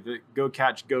that go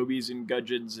catch gobies and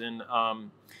gudgeons and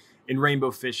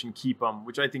rainbow fish and keep them,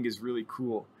 which I think is really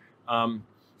cool.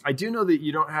 I do know that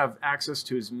you don't have access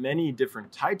to as many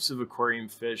different types of aquarium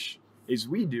fish as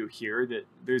we do here, that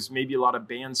there's maybe a lot of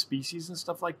banned species and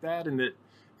stuff like that, and that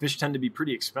fish tend to be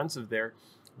pretty expensive there.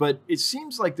 But it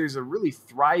seems like there's a really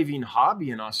thriving hobby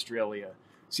in Australia.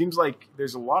 Seems like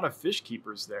there's a lot of fish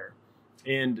keepers there,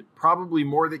 and probably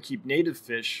more that keep native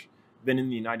fish than in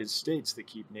the United States that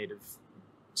keep native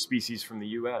species from the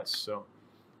US. So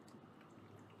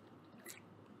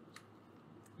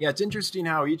yeah, it's interesting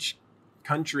how each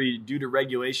country, due to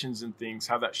regulations and things,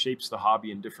 how that shapes the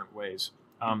hobby in different ways.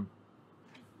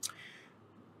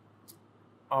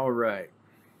 All right.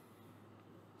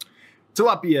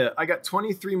 Tilapia, I got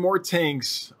 23 more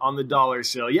tanks on the dollar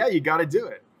sale. Yeah, you got to do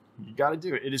it. You got to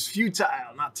do it. It is futile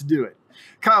not to do it.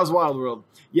 Kyle's Wild World.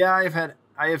 Yeah,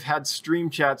 I have had stream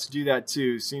chats do that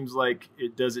too. Seems like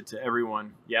it does it to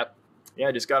everyone. Yep. Yeah,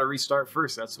 I just got to restart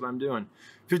first. That's what I'm doing.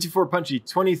 54 Punchy,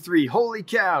 23. Holy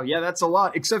cow. Yeah, that's a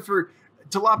lot. Except for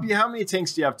tilapia, how many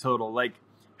tanks do you have total? Like,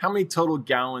 how many total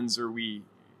gallons are we?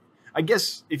 I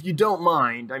guess if you don't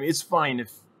mind, I mean, it's fine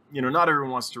if, not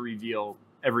everyone wants to reveal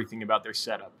everything about their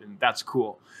setup, and that's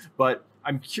cool. But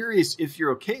I'm curious if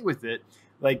you're okay with it,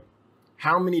 like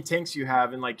how many tanks you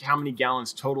have and like how many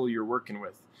gallons total you're working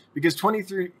with. Because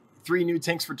 23 new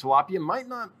tanks for tilapia might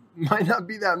not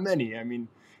be that many. I mean,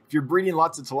 if you're breeding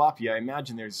lots of tilapia, I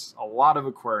imagine there's a lot of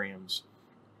aquariums.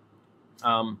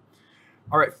 All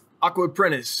right, Aqua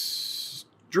Apprentice.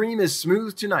 Dream is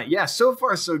smooth tonight. Yeah, so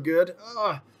far so good.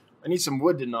 I need some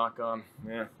wood to knock on.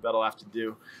 Yeah, that'll have to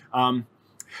do.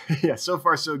 Yeah, so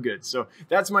far so good. So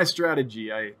that's my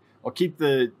strategy. I'll keep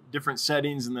the different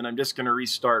settings, and then I'm just going to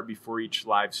restart before each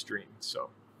live stream. So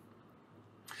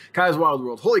Kyle's Wild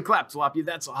World. Holy clap, tilapia.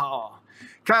 That's a haul.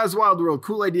 Kyle's Wild World.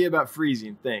 Cool idea about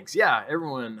freezing. Thanks. Yeah,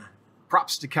 everyone,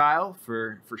 props to Kyle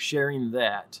for sharing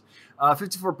that.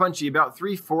 54 Punchy, about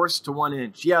 3/4 to 1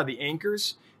 inch. Yeah, the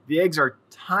anchors, the eggs are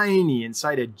tiny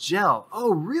inside a gel.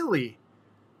 Oh, really?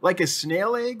 Like a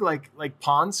snail egg? Like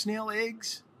pond snail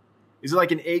eggs? Is it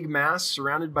like an egg mass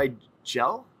surrounded by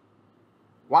gel?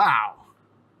 Wow,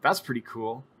 that's pretty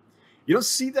cool. You don't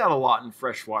see that a lot in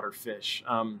freshwater fish.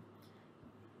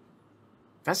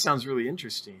 That sounds really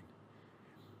interesting.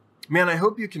 Man, I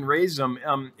hope you can raise them.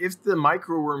 If the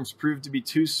microworms prove to be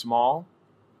too small,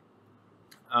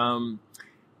 and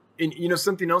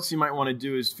something else you might want to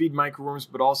do is feed microworms,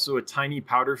 but also a tiny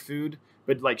powder food,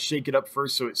 but like shake it up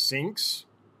first so it sinks.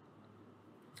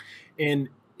 And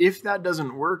if that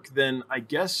doesn't work, then I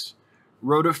guess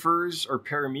rotifers or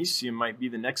paramecium might be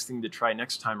the next thing to try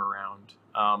next time around.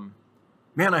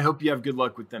 Man, I hope you have good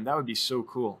luck with them. That would be so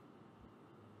cool.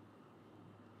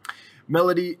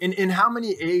 Melody, in how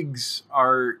many eggs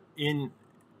are in,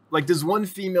 like, does one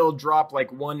female drop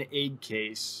like one egg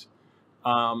case?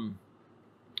 In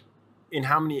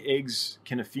how many eggs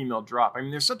can a female drop? I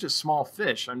mean, they're such a small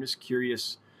fish. I'm just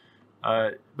curious.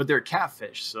 But they're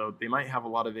catfish, so they might have a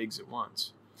lot of eggs at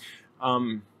once.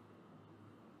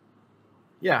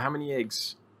 Yeah, how many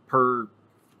eggs per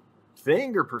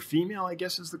thing or per female, I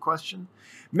guess is the question.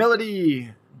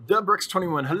 Melody,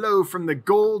 Dubrex21, hello from the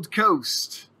Gold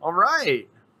Coast. All right,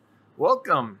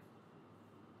 welcome.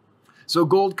 So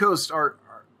Gold Coast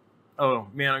oh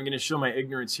man, I'm going to show my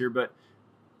ignorance here, but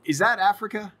is that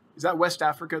Africa? Is that West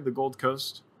Africa, the Gold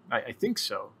Coast? I think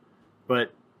so,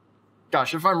 but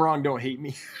gosh, if I'm wrong, don't hate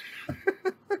me.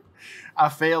 I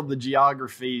failed the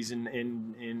geographies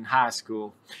in high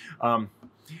school.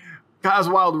 Kyle's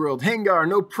Wild World, Hangar,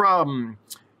 no problem.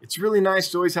 It's really nice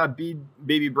to always have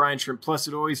baby brine shrimp. Plus,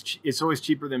 it's always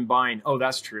cheaper than buying. Oh,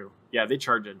 that's true. Yeah, they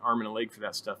charge an arm and a leg for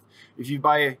that stuff. If you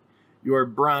buy your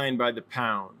brine by the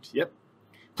pound. Yep.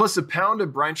 Plus a pound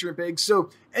of brine shrimp eggs. So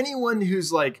anyone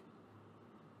who's like,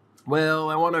 well,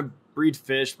 I want to breed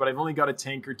fish, but I've only got a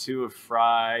tank or two of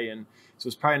fry, and so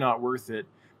it's probably not worth it.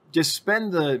 Just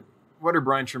spend what are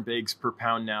brine shrimp eggs per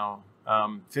pound now?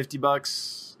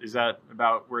 $50? Is that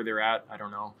about where they're at? I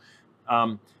don't know.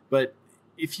 But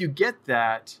if you get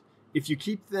that, if you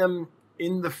keep them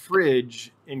in the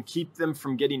fridge and keep them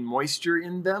from getting moisture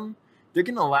in them, they're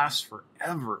going to last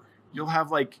forever. You'll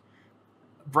have like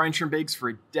brine shrimp eggs for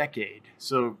a decade.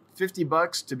 So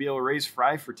 $50 to be able to raise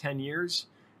fry for 10 years.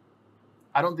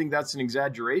 I don't think that's an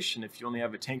exaggeration if you only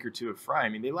have a tank or two of fry. I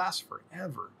mean, they last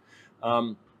forever.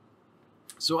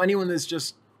 So anyone that's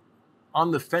just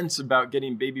on the fence about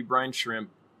getting baby brine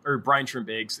shrimp or brine shrimp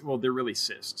eggs, well, they're really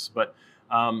cysts, but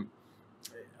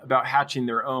about hatching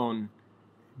their own,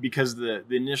 because the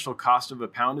initial cost of a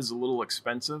pound is a little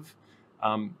expensive,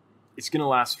 it's going to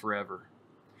last forever.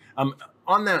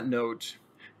 On that note,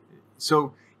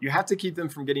 so you have to keep them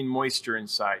from getting moisture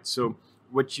inside. So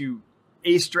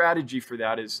a strategy for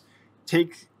that is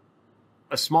take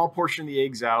a small portion of the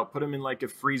eggs out, put them in like a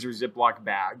freezer Ziploc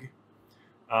bag,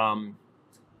 and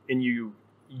you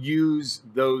use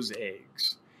those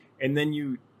eggs. And then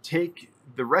you take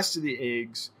the rest of the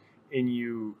eggs and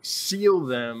you seal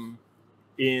them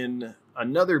in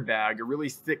another bag, a really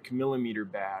thick millimeter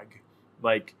bag,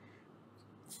 like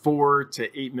 4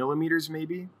 to 8 millimeters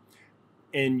maybe.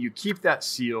 And you keep that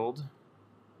sealed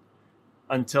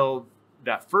until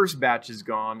that first batch is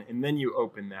gone, and then you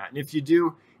open that. And if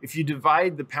you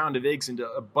divide the pound of eggs into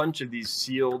a bunch of these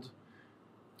sealed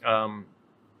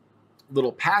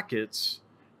little packets,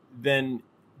 then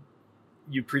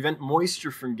you prevent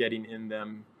moisture from getting in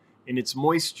them. And it's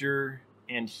moisture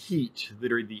and heat that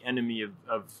are the enemy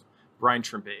of brine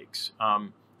shrimp eggs,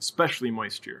 especially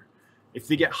moisture. If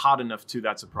they get hot enough too,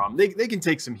 that's a problem. They can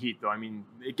take some heat though. I mean,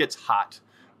 it gets hot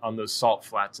on those salt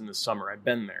flats in the summer. I've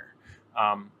been there.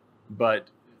 But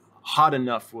hot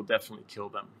enough will definitely kill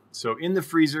them. So in the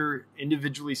freezer,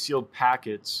 individually sealed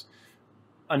packets,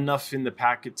 enough in the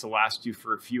packet to last you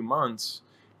for a few months,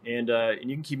 and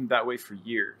you can keep them that way for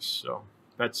years. So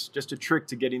that's just a trick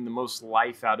to getting the most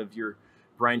life out of your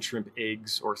brine shrimp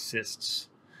eggs or cysts.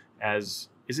 Is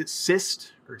it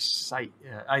cyst or cyst?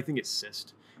 Yeah, I think it's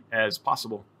cyst as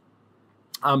possible.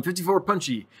 54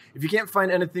 Punchy. If you can't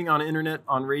find anything on the internet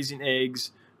on raising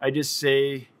eggs, I just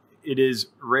say it is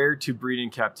rare to breed in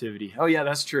captivity. Oh yeah,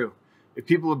 that's true. If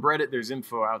people have bred it, there's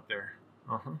info out there.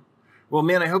 Well,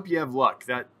 man, I hope you have luck.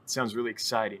 That sounds really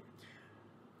exciting.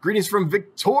 Greetings from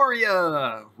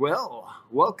Victoria. Well,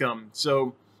 welcome.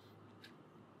 So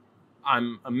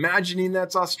I'm imagining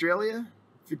that's Australia.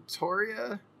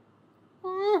 Victoria?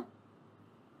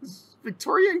 Is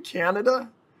Victoria in Canada?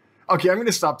 Okay, I'm going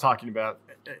to stop talking about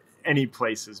any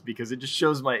places because it just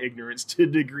shows my ignorance to a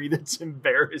degree that's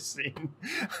embarrassing.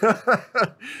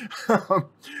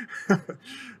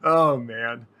 Oh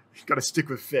man, got to stick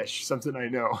with fish, something I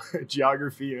know.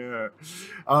 Geography.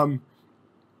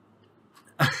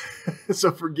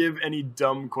 So forgive any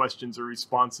dumb questions or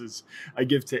responses I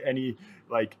give to any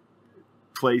like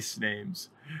place names.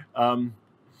 All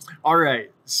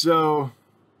right, so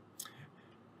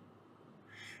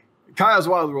Kyle's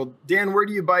Wild World. Dan, where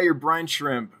do you buy your brine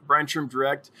shrimp? Brine Shrimp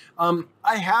Direct?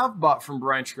 I have bought from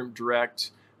Brine Shrimp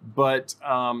Direct, but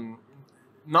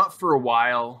not for a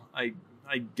while. I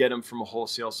get them from a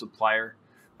wholesale supplier.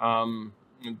 And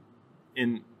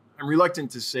I'm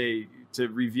reluctant to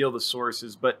reveal the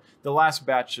sources, but the last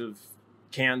batch of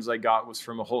cans I got was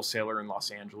from a wholesaler in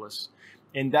Los Angeles.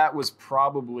 And that was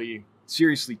probably,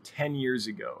 seriously, 10 years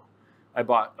ago. I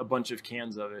bought a bunch of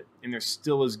cans of it, and they're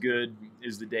still as good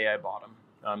as the day I bought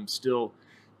them. Still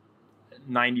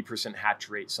 90% hatch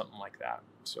rate, something like that.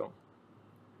 So,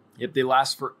 yep, they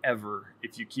last forever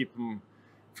if you keep them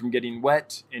from getting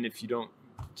wet and if you don't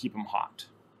keep them hot.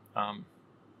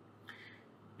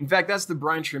 In fact, that's the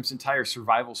brine shrimp's entire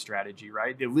survival strategy,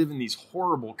 right? They live in these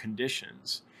horrible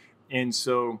conditions, and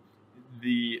so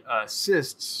the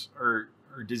cysts are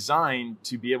designed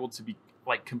to be able to be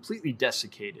like completely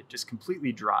desiccated, just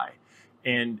completely dry,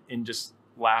 and just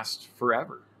last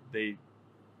forever. They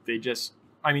just,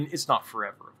 I mean, it's not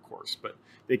forever, of course, but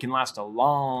they can last a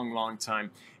long, long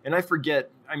time. And I forget,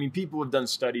 I mean, people have done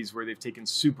studies where they've taken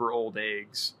super old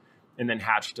eggs and then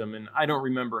hatched them, and I don't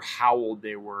remember how old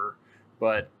they were,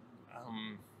 but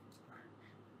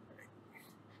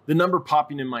the number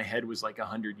popping in my head was like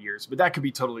 100 years, but that could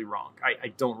be totally wrong. I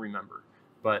don't remember,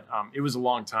 but it was a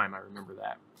long time. I remember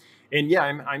that. And yeah,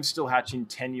 I'm still hatching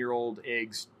 10-year-old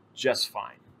eggs just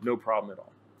fine. No problem at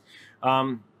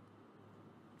all.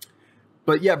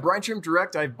 But yeah, Brine Shrimp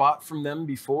Direct, I've bought from them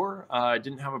before. I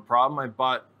didn't have a problem. I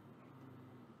bought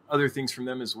other things from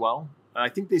them as well. I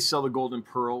think they sell the golden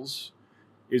pearls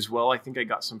as well. I think I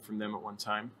got some from them at one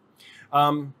time.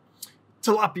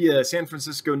 Tilapia, San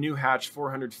Francisco, new hatch,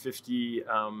 450,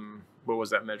 what was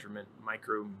that measurement?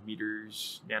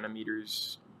 Micrometers,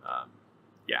 nanometers.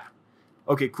 Yeah.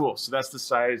 Okay, cool. So that's the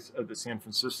size of the San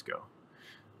Francisco.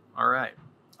 All right.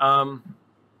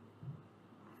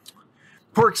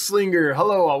 Pork Slinger.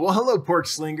 Hello. Well, hello, Pork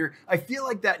Slinger. I feel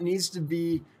like that needs to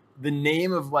be the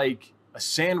name of like a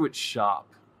sandwich shop.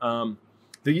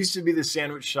 There used to be this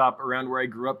sandwich shop around where I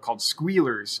grew up called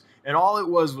Squealers. And all it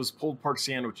was pulled pork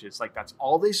sandwiches. Like that's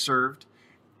all they served.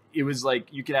 It was like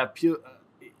you could have,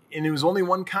 and it was only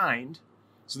one kind.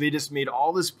 So they just made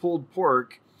all this pulled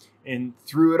pork and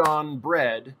threw it on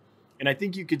bread. And I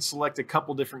think you could select a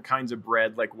couple different kinds of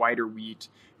bread, like white or wheat.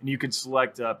 And you could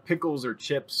select pickles or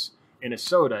chips and a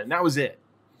soda. And that was it.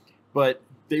 But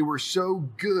they were so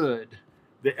good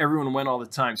that everyone went all the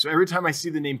time. So every time I see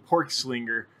the name Pork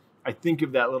Slinger, I think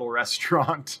of that little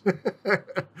restaurant.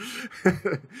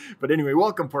 But anyway,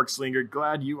 welcome, Pork Slinger.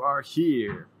 Glad you are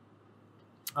here.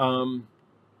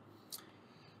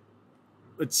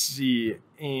 Let's see.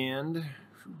 And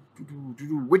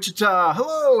Wichita.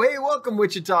 Hello. Hey, welcome,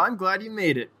 Wichita. I'm glad you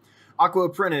made it. Aqua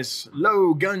Apprentice.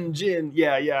 Low Gungeon.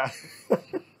 Yeah.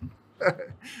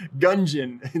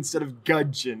 Gungeon instead of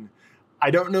Gudgeon. I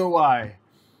don't know why.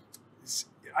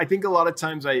 I think a lot of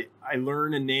times I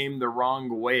learn a name the wrong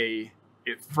way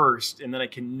at first, and then I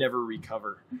can never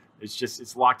recover.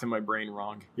 It's locked in my brain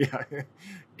wrong. Yeah.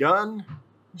 Gun,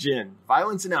 gin,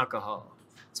 violence and alcohol.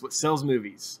 It's what sells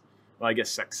movies. Well, I guess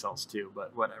sex sells too,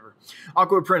 but whatever.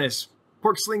 Aqua Apprentice,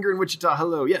 Pork Slinger in Wichita.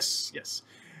 Hello. Yes.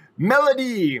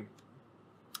 Melody.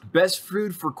 Best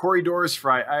food for Corydoras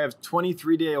fry. I have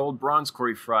 23-day-old bronze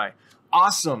Cory fry.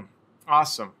 Awesome.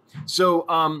 Awesome. So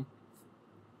a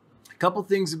couple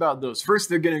things about those. First,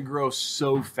 they're going to grow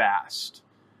so fast.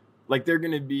 Like they're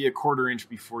going to be a 1/4 inch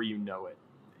before you know it.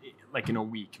 Like in a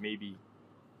week, maybe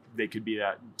they could be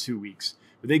that in 2 weeks.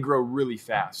 But they grow really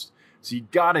fast. So you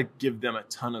got to give them a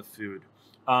ton of food.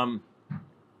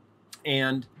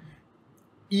 And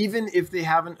even if they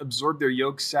haven't absorbed their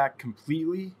yolk sac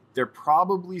completely, they're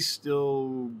probably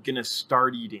still going to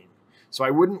start eating. So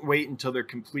I wouldn't wait until they're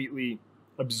completely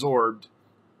absorbed.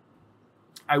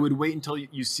 I would wait until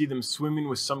you see them swimming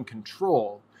with some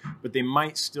control, but they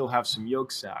might still have some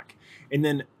yolk sac. And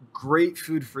then great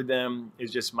food for them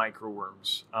is just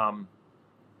microworms.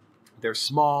 They're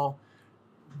small.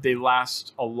 They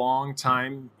last a long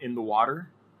time in the water.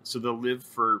 So they'll live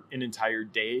for an entire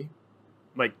day,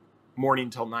 like morning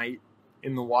till night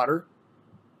in the water.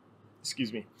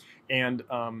 Excuse me. And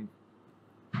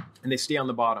they stay on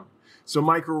the bottom. So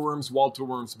microworms, Walter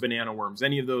worms, banana worms,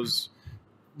 any of those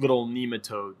little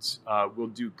nematodes will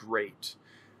do great.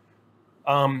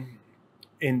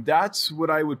 And that's what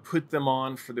I would put them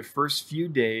on for the first few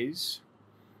days.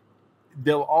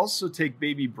 They'll also take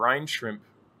baby brine shrimp.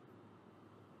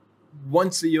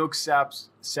 Once the yolk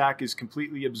sac is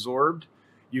completely absorbed,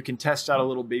 you can test out a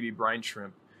little baby brine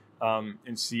shrimp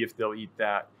and see if they'll eat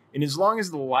that. And as long as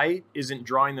the light isn't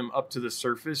drawing them up to the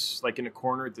surface, like in a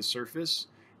corner at the surface,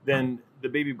 then the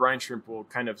baby brine shrimp will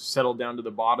kind of settle down to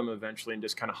the bottom eventually and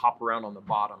just kind of hop around on the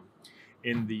bottom.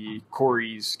 And the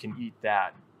Corys can eat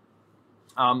that.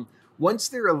 Once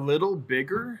they're a little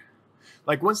bigger,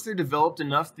 like once they're developed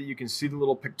enough that you can see the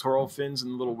little pectoral fins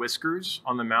and the little whiskers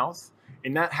on the mouth,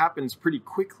 and that happens pretty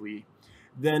quickly,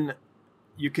 then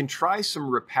you can try some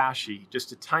Repashy,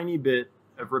 just a tiny bit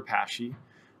of Repashy,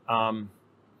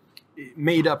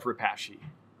 made up Repashy,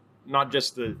 not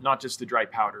just the dry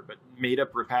powder, but made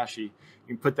up Repashy. You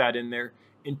can put that in there,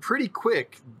 and pretty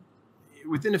quick,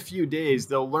 within a few days,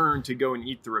 they'll learn to go and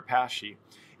eat the Repashy.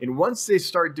 And once they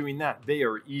start doing that, they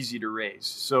are easy to raise.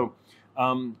 So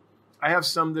I have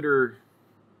some that are,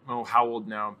 how old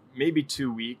now? Maybe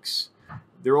 2 weeks.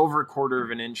 They're over a 1/4 of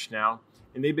an inch now,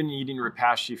 and they've been eating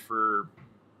Repashy for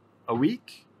a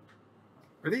week.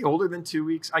 Are they older than 2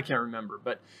 weeks? I can't remember,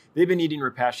 but they've been eating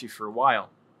Repashy for a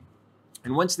while.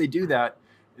 And once they do that,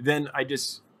 then I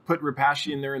just put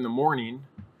Repashy in there in the morning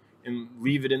and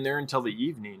leave it in there until the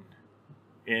evening.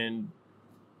 And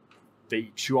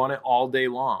they chew on it all day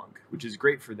long, which is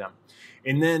great for them.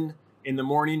 And then in the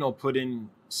morning, I'll put in,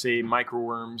 say,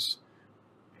 microworms.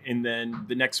 And then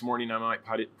the next morning, I might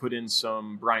put in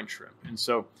some brine shrimp. And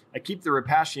so I keep the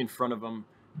Repashy in front of them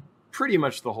pretty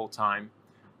much the whole time.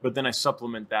 But then I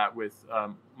supplement that with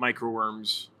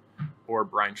microworms or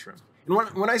brine shrimp. And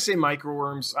when I say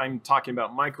microworms, I'm talking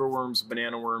about microworms,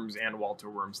 banana worms, and Walter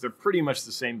worms. They're pretty much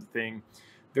the same thing.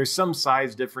 There's some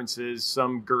size differences,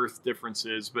 some girth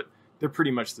differences, but they're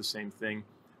pretty much the same thing.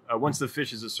 Once the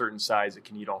fish is a certain size, it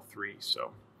can eat all three.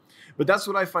 So, but that's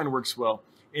what I find works well.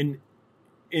 In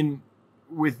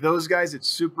with those guys, it's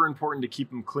super important to keep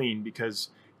them clean because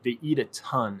they eat a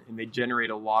ton and they generate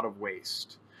a lot of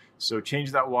waste. So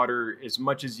change that water as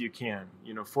much as you can.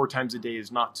 4 times a day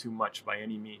is not too much by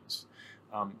any means,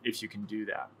 if you can do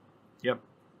that. Yep.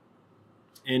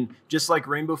 And just like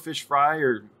rainbow fish fry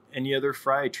or any other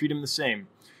fry, I treat them the same.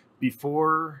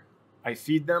 Before I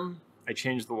feed them, I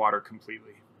change the water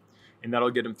completely. And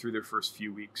that'll get them through their first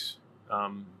few weeks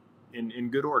in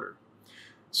good order.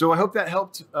 So I hope that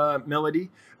helped,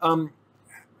 Melody.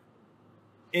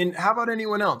 And how about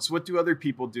anyone else? What do other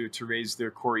people do to raise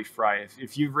their Cory fry?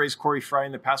 If you've raised Cory fry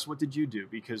in the past, what did you do?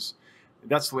 Because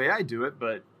that's the way I do it,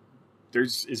 but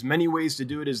there's as many ways to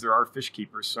do it as there are fish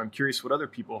keepers. So I'm curious what other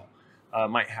people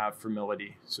might have for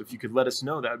Melody. So if you could let us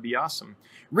know, that would be awesome.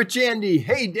 Rich Andy,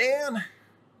 hey, Dan.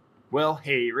 Well,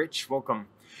 hey, Rich, welcome.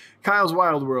 Kyle's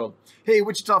Wild World. Hey,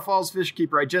 Wichita Falls Fish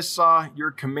Keeper. I just saw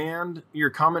your comment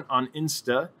on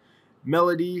Insta.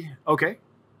 Melody, okay.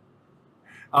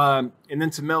 And then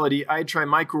to Melody, I try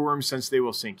microworms since they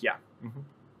will sink. Yeah. Mm-hmm.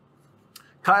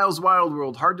 Kyle's Wild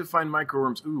World. Hard to find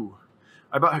microworms. Ooh.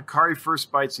 I bought Hikari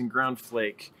First Bites and Ground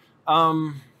Flake.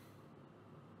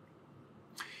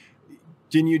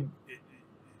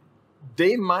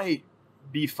 They might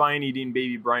be fine eating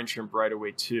baby brine shrimp right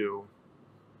away too.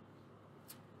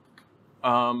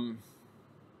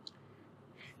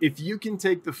 If you can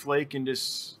take the flake and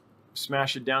just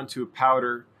smash it down to a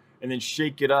powder and then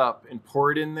shake it up and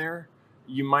pour it in there,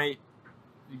 you might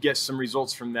get some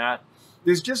results from that.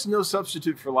 There's just no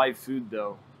substitute for live food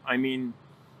though. I mean,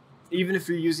 even if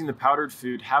you're using the powdered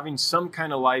food, having some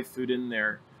kind of live food in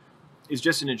there is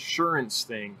just an insurance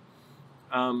thing.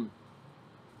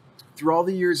 Through all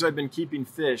the years I've been keeping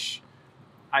fish,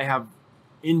 I have,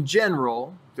 in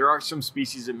general, there are some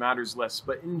species it matters less,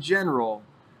 but in general,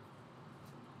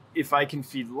 if I can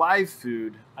feed live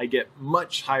food, I get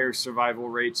much higher survival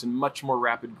rates and much more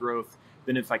rapid growth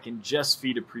than if I can just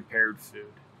feed a prepared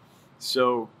food.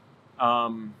 So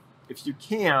if you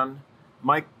can,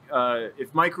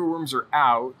 if microworms are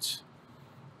out,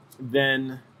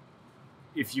 then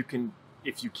if you can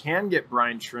get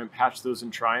brine shrimp, hatch those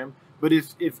and try them. But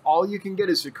if all you can get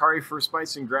is Hikari First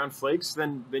Bites and ground flakes,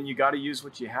 then you got to use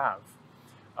what you have.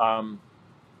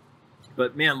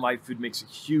 But man, live food makes a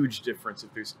huge difference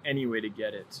if there's any way to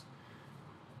get it.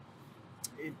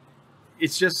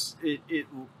 It's just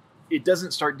it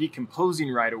doesn't start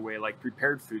decomposing right away like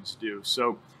prepared foods do.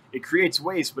 So it creates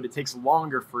waste, but it takes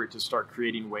longer for it to start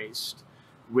creating waste,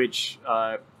 which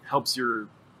helps you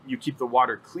keep the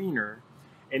water cleaner.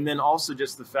 And then also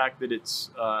just the fact that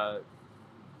it's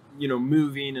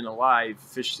moving and alive,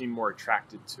 fish seem more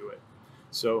attracted to it.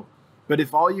 So, but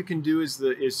if all you can do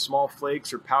is small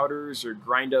flakes or powders or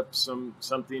grind up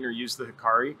something or use the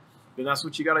Hikari, then that's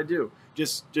what you got to do.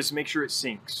 Just make sure it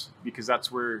sinks, because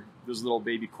that's where those little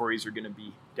baby cories are going to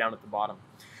be, down at the bottom.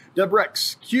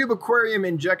 Dubrex, cube aquarium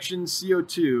injection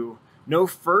CO2, no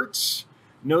ferts,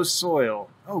 no soil.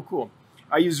 Oh, cool.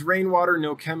 I use rainwater,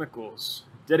 no chemicals.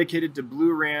 Dedicated to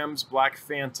blue rams, black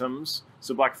phantoms,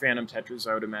 so black phantom tetras,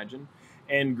 I would imagine,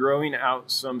 and growing out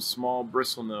some small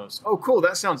bristlenose. Oh, cool.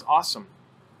 That sounds awesome.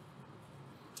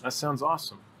 That sounds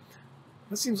awesome.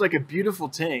 That seems like a beautiful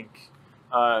tank.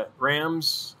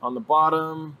 Rams on the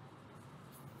bottom,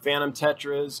 phantom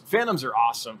tetras. Phantoms are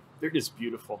awesome. They're just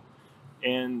beautiful.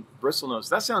 And bristlenose.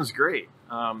 That sounds great.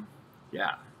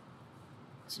 Yeah.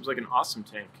 Seems like an awesome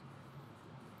tank.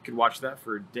 Could watch that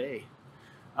for a day.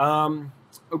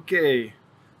 Okay.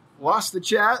 Lost the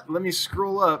chat. Let me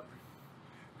scroll up.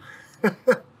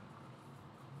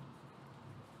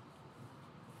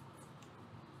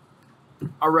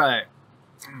 All right.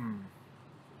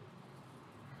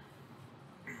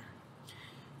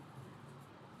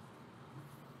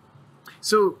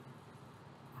 So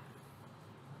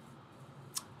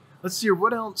let's see here.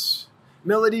 What else?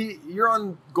 Melody, you're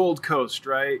on Gold Coast,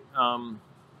 right?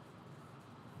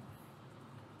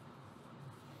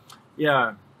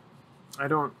 Yeah. I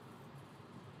don't.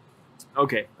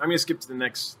 Okay, I'm gonna skip to the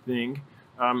next thing.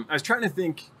 I was trying to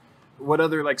think what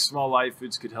other like small live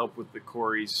foods could help with the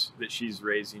cories that she's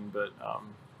raising, but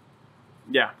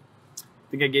yeah,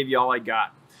 I think I gave you all I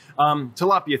got.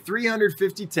 Tilapia,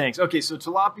 350 tanks. Okay, so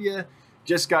tilapia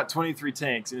just got 23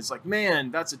 tanks, and it's like,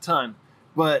 man, that's a ton.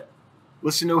 But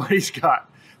listen to what he's got.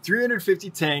 350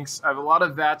 tanks. I have a lot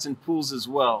of vats and pools as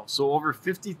well, so over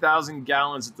 50,000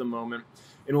 gallons at the moment,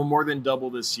 and will more than double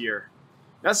this year.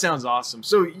 That sounds awesome.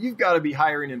 So you've got to be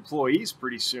hiring employees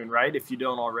pretty soon, right? If you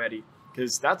don't already,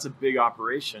 because that's a big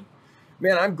operation.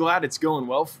 Man, I'm glad it's going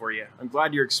well for you. I'm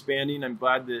glad you're expanding. I'm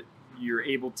glad that you're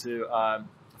able to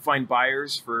find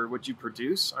buyers for what you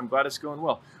produce. I'm glad it's going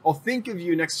well. I'll think of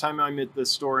you next time I'm at the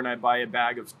store and I buy a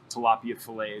bag of tilapia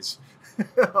fillets.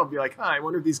 I'll be like, hi, I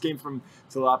wonder if these came from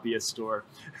tilapia store.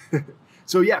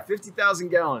 So yeah, 50,000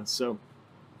 gallons. So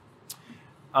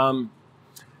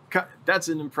that's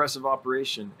an impressive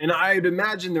operation. And I'd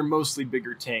imagine they're mostly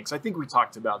bigger tanks. I think we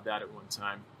talked about that at one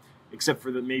time, except for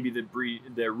maybe the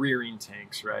rearing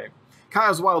tanks, right?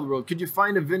 Kyle's Wild World, could you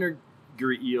find a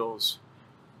vinegar eels?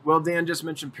 Well, Dan just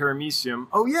mentioned paramecium.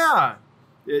 Oh yeah,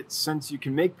 since you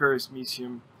can make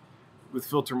paramecium with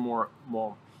filter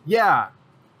mold. Yeah,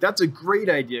 that's a great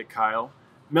idea, Kyle.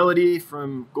 Melody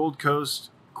from Gold Coast,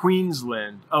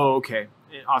 Queensland. Oh, okay,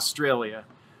 Australia.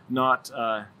 Not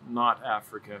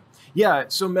Africa. Yeah,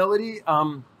 so Melody,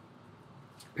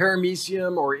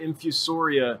 paramecium or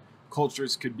infusoria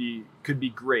cultures could be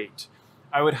great.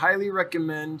 I would highly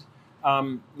recommend.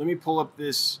 Let me pull up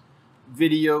this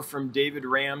video from David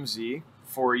Ramsey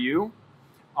for you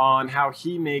on how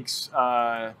he makes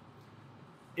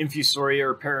infusoria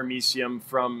or paramecium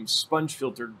from sponge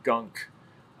filter gunk.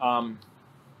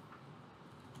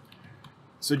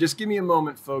 So just give me a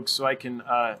moment, folks, so I can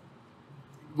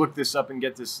look this up and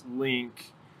get this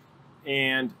link.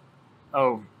 And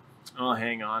oh,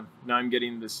 hang on. Now I'm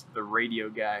getting the radio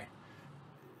guy.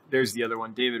 There's the other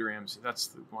one, David Ramsey. That's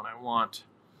the one I want.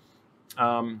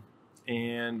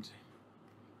 And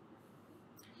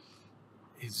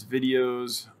his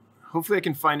videos. Hopefully I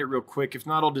can find it real quick. If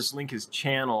not, I'll just link his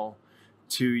channel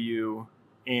to you,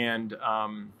 and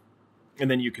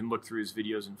then you can look through his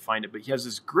videos and find it. But he has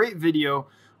this great video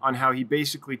on how he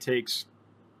basically takes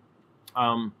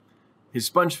his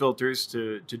sponge filters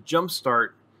to jumpstart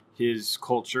his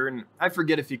culture, and I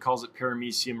forget if he calls it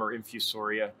paramecium or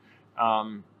infusoria.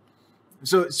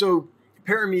 So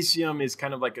paramecium is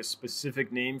kind of like a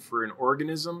specific name for an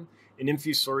organism, and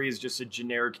infusoria is just a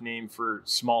generic name for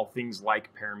small things like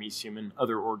paramecium and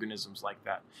other organisms like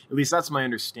that. At least that's my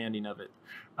understanding of it.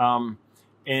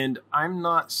 And I'm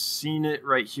not seeing it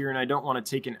right here, and I don't want to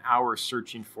take an hour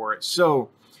searching for it. So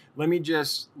let me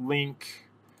just link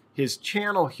his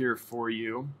channel here for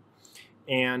you.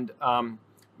 And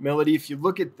Melody, if you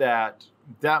look at that,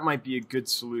 that might be a good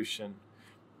solution.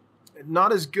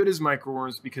 Not as good as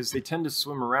microworms because they tend to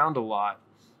swim around a lot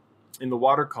in the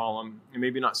water column and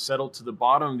maybe not settle to the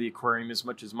bottom of the aquarium as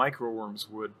much as microworms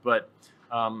would. But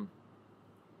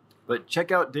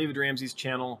check out David Ramsey's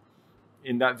channel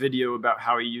in that video about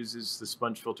how he uses the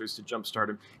sponge filters to jumpstart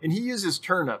him. And he uses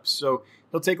turnips. So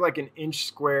he'll take like an inch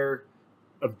square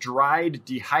of dried,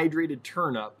 dehydrated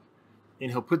turnip, and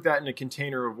he'll put that in a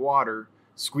container of water,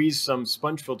 squeeze some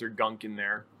sponge filter gunk in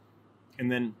there,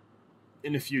 and then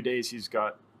in a few days he's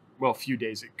got, well, a few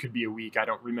days, it could be a week, I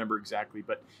don't remember exactly,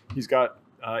 but he's got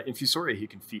infusoria he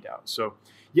can feed out. So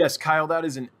yes, Kyle, that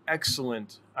is an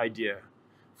excellent idea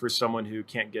for someone who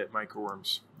can't get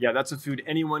microworms. Yeah, that's a food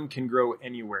anyone can grow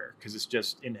anywhere because it's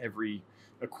just in every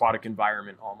aquatic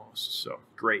environment almost. So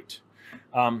great.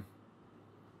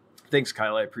 Thanks,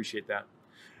 Kyle. I appreciate that.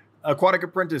 Aquatic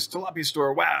Apprentice, tilapia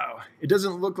store. Wow. It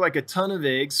doesn't look like a ton of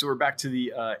eggs. So we're back to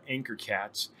the anchor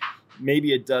cats.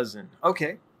 Maybe a dozen.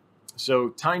 Okay. So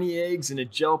tiny eggs in a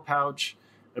gel pouch,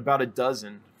 about a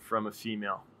dozen from a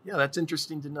female. Yeah, that's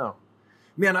interesting to know.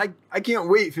 Man, I can't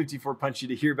wait, 54 Punchy,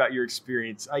 to hear about your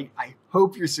experience. I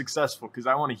hope you're successful because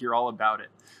I want to hear all about it.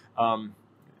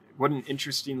 What an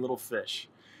interesting little fish.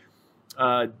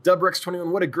 Dubrex21,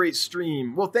 what a great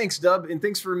stream. Well, thanks, Dub, and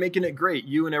thanks for making it great.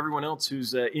 You and everyone else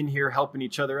who's in here helping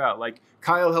each other out, like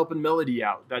Kyle helping Melody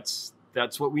out. That's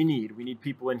what we need. We need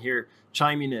people in here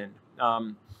chiming in.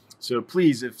 So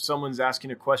please, if someone's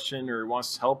asking a question or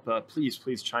wants help,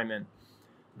 please chime in.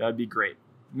 That'd be great.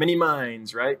 Many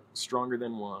minds, right? Stronger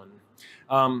than one.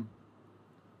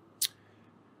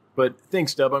 But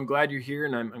thanks, Dub. I'm glad you're here,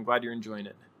 and I'm glad you're enjoying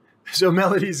it. So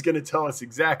Melody's going to tell us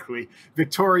exactly.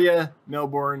 Victoria,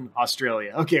 Melbourne,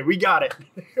 Australia. Okay, we got it.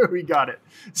 We got it.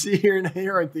 See,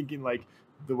 here I'm thinking like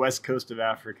the west coast of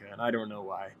Africa, and I don't know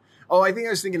why. Oh, I think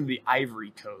I was thinking of the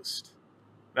Ivory Coast.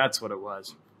 That's what it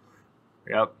was.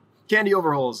 Yep. Candy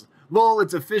Overholes. Lol,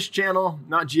 it's a fish channel,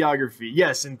 not geography.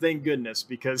 Yes, and thank goodness,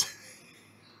 because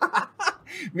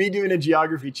me doing a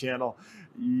geography channel,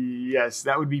 yes,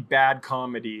 that would be bad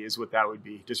comedy is what that would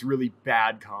be. Just really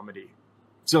bad comedy.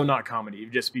 So not comedy,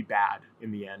 it'd just be bad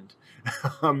in the end.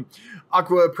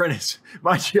 Aqua Apprentice,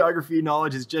 my geography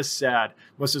knowledge is just sad.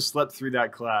 Must have slept through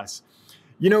that class.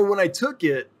 You know, when I took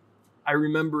it, I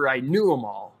remember I knew them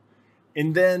all.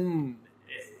 And then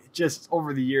just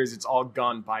over the years, it's all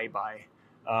gone bye-bye.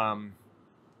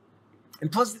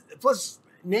 And plus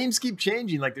names keep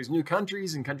changing. Like there's new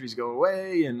countries and countries go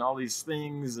away and all these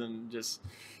things and just,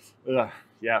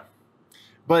 yeah.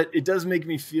 But it does make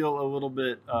me feel a little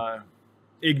bit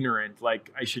ignorant.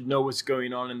 Like I should know what's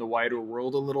going on in the wider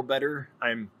world a little better.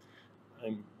 I'm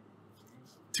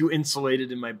too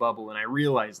insulated in my bubble, and I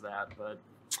realize that, but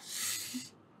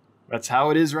that's how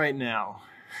it is right now.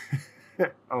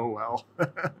 Oh, well.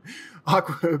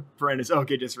 Aqua Apprentice.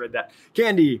 Okay, just read that.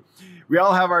 Candy, we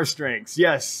all have our strengths.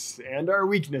 Yes, and our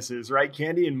weaknesses, right,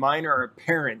 Candy? And mine are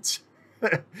apparent.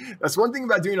 That's one thing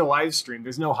about doing a live stream.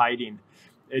 There's no hiding.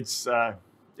 It's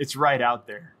right out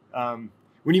there.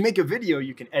 When you make a video,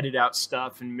 you can edit out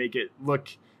stuff and make it look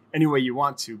any way you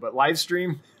want to. But live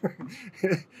stream,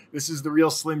 this is the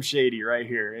real Slim Shady right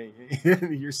here.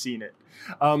 You're seeing it.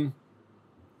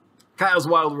 Kyle's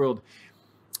Wild World.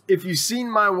 If you've seen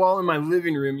my wall in my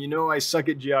living room, you know I suck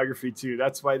at geography too.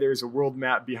 That's why there's a world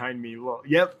map behind me.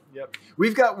 Yep.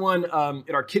 We've got one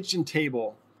at our kitchen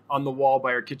table, on the wall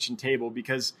by our kitchen table,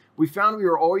 because we found we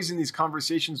were always in these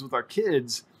conversations with our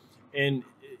kids, and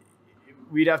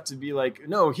we'd have to be like,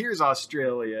 no, here's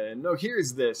Australia, and no,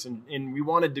 here's this, and we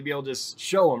wanted to be able to just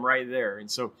show them right there.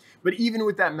 And so, but even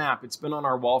with that map, it's been on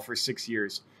our wall for 6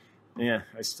 years. Yeah,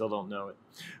 I still don't know it.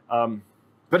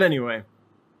 But anyway.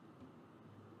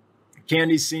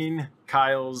 Candy scene,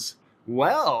 Kyle's,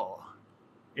 well,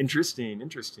 interesting.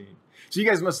 So you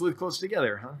guys must live close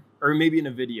together, huh? Or maybe in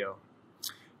a video.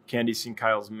 Candy scene,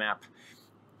 Kyle's map.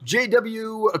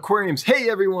 JW Aquariums, hey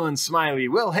everyone, Smiley.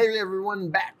 Well, hey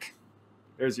everyone, back.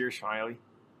 There's your Smiley.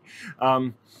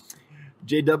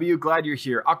 JW, glad you're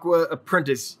here. Aqua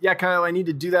Apprentice, yeah, Kyle, I need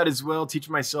to do that as well. Teach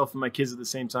myself and my kids at the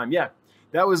same time. Yeah,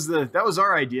 that was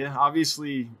our idea.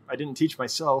 Obviously, I didn't teach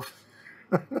myself.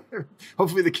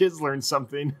 Hopefully the kids learn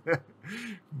something.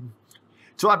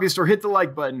 Tilapia Store, hit the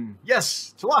like button.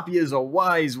 Yes, Tilapia is a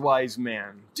wise, wise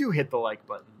man. Do hit the like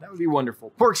button. That would be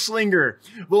wonderful. Pork Slinger.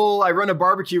 Well, I run a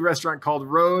barbecue restaurant called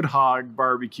Road Hog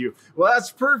Barbecue. Well,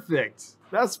 that's perfect.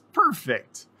 That's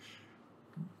perfect.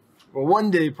 Well, one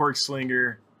day, Pork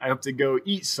Slinger, I hope to go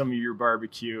eat some of your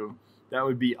barbecue. That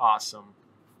would be awesome.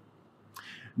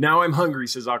 Now I'm hungry,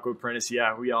 says Aqua Apprentice.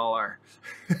 Yeah, we all are.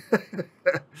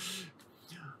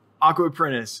 Aqua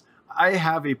Apprentice. I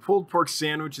have a pulled pork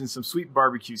sandwich and some sweet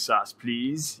barbecue sauce,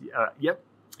 please. Yep.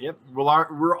 Well,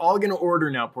 we're all going to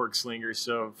order now, Pork Slinger.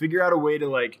 So figure out a way to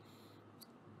like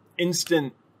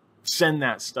instant send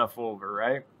that stuff over,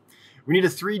 right? We need a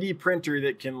 3D printer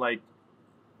that can like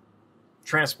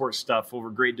transport stuff over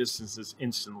great distances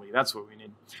instantly. That's what we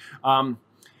need.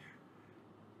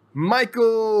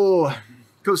 Michael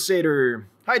Cosader.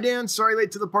 Hi, Dan. Sorry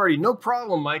late to the party. No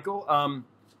problem, Michael.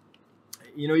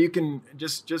 You know, you can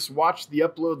just watch the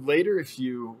upload later if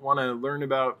you want to learn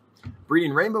about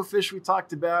breeding rainbow fish we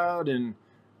talked about and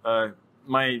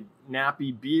my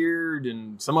nappy beard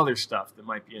and some other stuff that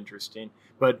might be interesting.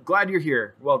 But glad you're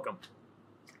here. Welcome.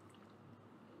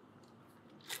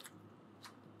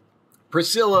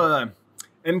 Priscilla,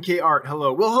 MK Art.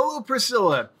 Hello. Well, hello,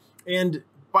 Priscilla. And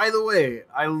by the way,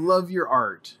 I love your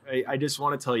art. I just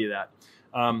want to tell you that.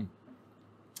 I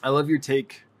love your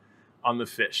take on the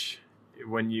fish.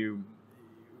 When you,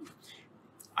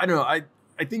 I don't know, I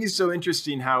think it's so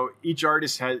interesting how each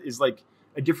artist is like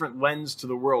a different lens to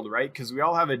the world, right? Because we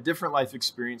all have a different life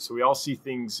experience, so we all see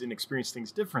things and experience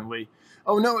things differently.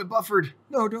 Oh no, it buffered.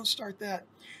 No, don't start that.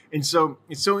 And so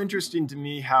it's so interesting to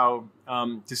me how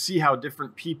to see how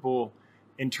different people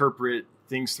interpret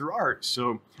things through art.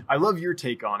 So I love your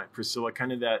take on it, Priscilla.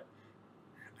 Kind of that.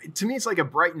 To me, it's like a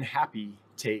bright and happy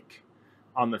take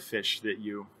on the fish that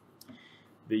you.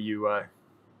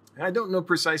 I don't know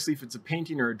precisely if it's a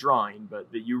painting or a drawing, but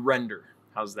that you render.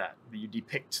 How's that? That you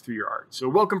depict through your art. So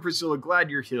welcome, Priscilla. Glad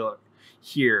you're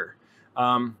here.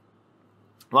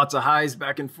 Lots of highs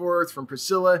back and forth from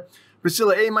Priscilla.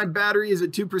 Priscilla, A, my battery is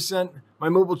at 2%. My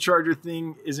mobile charger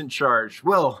thing isn't charged.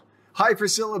 Well, hi,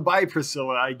 Priscilla. Bye,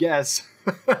 Priscilla, I guess.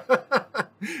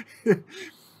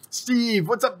 Steve,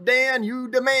 what's up, Dan? You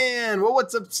the man. Well,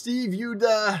 what's up, Steve? You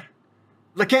the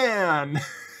can.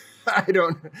 I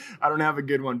don't have a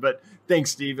good one, but thanks,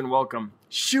 Steve, and welcome.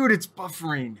 Shoot, it's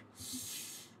buffering.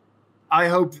 I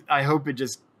hope it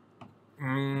just,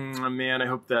 man, I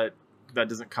hope that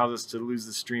doesn't cause us to lose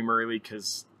the stream early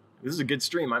because this is a good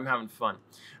stream. I'm having fun.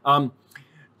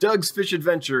 Doug's Fish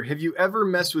Adventure. Have you ever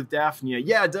messed with Daphnia?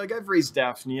 Yeah, Doug, I've raised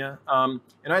Daphnia, and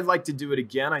I'd like to do it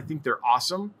again. I think they're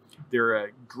awesome. They're a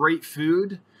great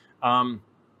food. The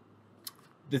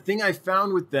thing I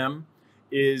found with them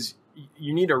is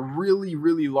you need a really,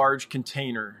 really large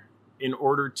container in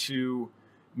order to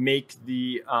make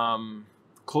the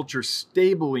culture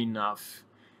stable enough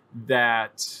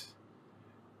that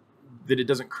it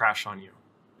doesn't crash on you.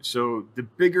 So the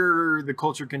bigger the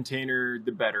culture container,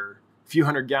 the better. A few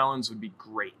 100 gallons would be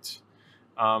great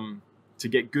to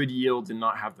get good yield and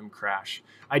not have them crash.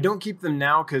 I don't keep them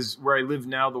now because where I live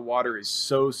now, the water is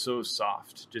so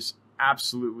soft, just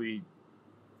absolutely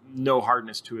no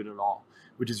hardness to it at all,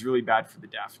 which is really bad for the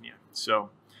Daphnia. So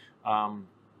I've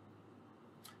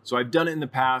done it in the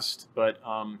past, but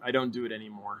I don't do it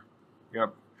anymore.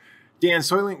 Yep. Dan,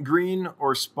 Soylent Green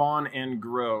or Spawn and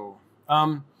Grow?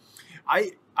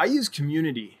 I use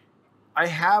Community. I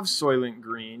have Soylent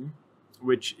Green,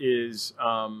 which is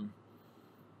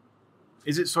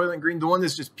it Soylent Green? The one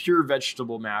that's just pure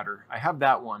vegetable matter. I have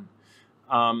that one.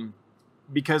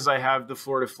 Because I have the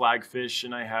Florida flagfish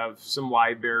and I have some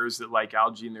live bears that like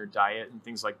algae in their diet and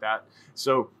things like that.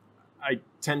 So I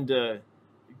tend to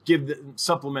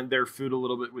supplement their food a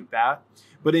little bit with that.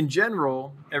 But in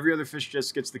general, every other fish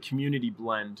just gets the Community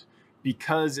blend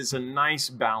because it's a nice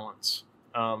balance.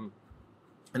 And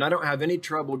I don't have any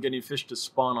trouble getting fish to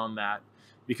spawn on that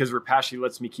because Repashy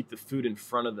lets me keep the food in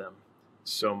front of them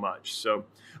so much. So,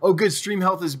 oh, good. Stream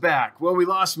health is back. Well, we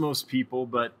lost most people,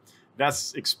 but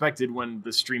that's expected when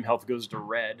the stream health goes to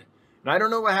red. And I don't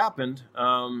know what happened.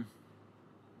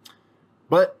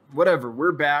 But whatever,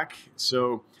 we're back.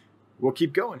 So we'll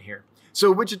keep going here.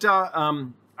 So Wichita,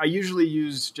 I usually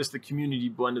use just the Community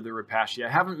blend of the Repashy. I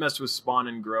haven't messed with Spawn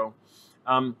and Grow.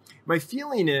 My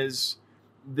feeling is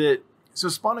that, so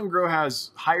Spawn and Grow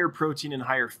has higher protein and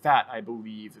higher fat, I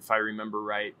believe, if I remember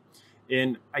right.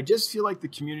 And I just feel like the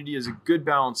Community is a good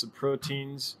balance of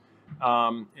proteins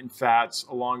and fats,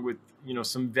 along with, you know,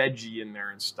 some veggie in there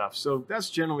and stuff. So that's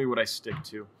generally what I stick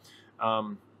to.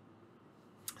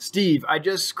 Steve, I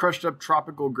just crushed up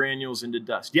tropical granules into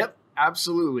dust. Yep,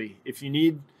 absolutely. If you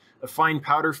need a fine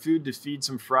powder food to feed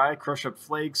some fry, crush up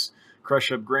flakes,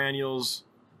 crush up granules,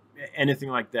 anything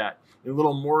like that. A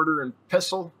little mortar and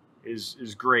pestle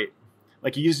is great.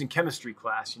 Like you use in chemistry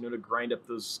class, to grind up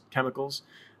those chemicals.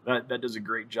 That does a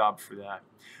great job for that.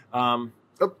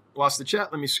 Lost the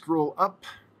chat. Let me scroll up.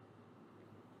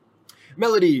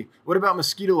 Melody, what about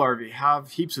mosquito larvae?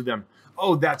 Have heaps of them.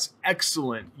 Oh, that's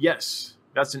excellent. Yes,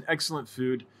 that's an excellent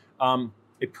food.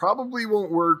 It probably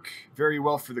won't work very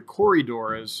well for the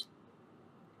Corydoras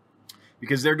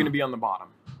because they're going to be on the bottom.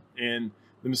 And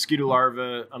the mosquito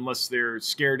larvae, unless they're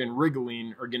scared and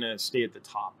wriggling, are going to stay at the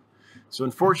top. So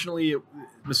unfortunately,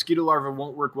 mosquito larvae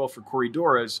won't work well for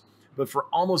Corydoras, but for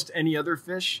almost any other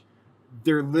fish,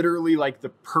 they're literally like the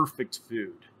perfect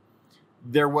food.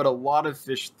 They're what a lot of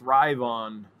fish thrive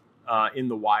on in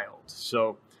the wild.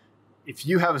 So if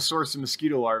you have a source of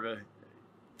mosquito larvae,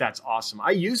 that's awesome.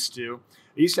 I used to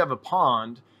have a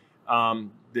pond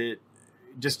that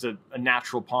just a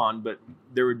natural pond, but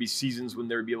there would be seasons when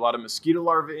there would be a lot of mosquito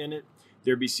larvae in it.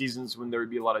 There'd be seasons when there would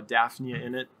be a lot of Daphnia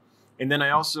in it. And then I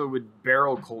also would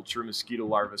barrel culture mosquito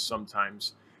larvae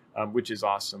sometimes, which is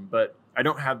awesome. But I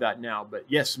don't have that now. But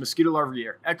yes, mosquito larvae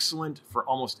are excellent for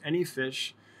almost any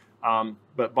fish.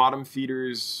 But bottom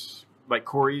feeders like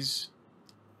Corys,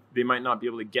 they might not be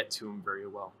able to get to them very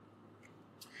well.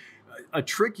 A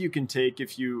trick you can take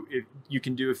if you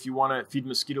want to feed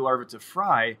mosquito larvae to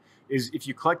fry is if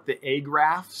you collect the egg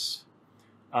rafts,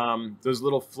 those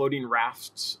little floating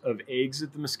rafts of eggs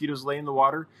that the mosquitoes lay in the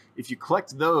water. If you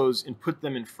collect those and put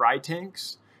them in fry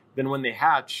tanks, then when they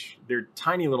hatch, they're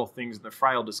tiny little things and the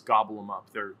fry will just gobble them up.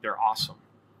 They're awesome.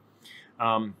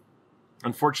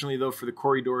 Unfortunately, though, for the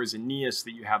Corydoras and Neas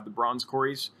that you have, the bronze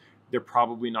Corys, they're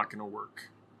probably not going to work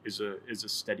as a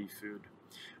steady food.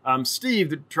 Steve,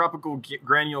 the tropical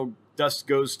granule dust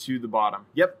goes to the bottom.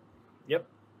 Yep.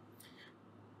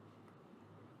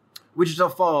 Wichita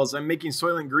Falls, I'm making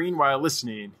Soylent Green while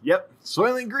listening. Yep,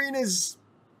 Soylent Green is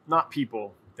not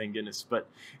people, thank goodness, but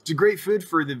it's a great food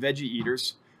for the veggie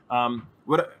eaters. I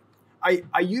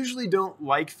usually don't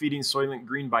like feeding Soylent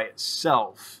Green by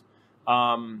itself.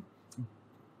 I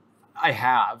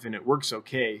have, and it works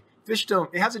okay. Fish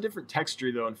don't, it has a different texture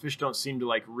though, and fish don't seem to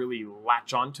like really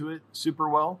latch onto it super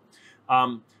well.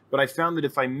 But I found that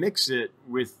if I mix it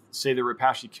with, say, the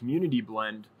Repashy Community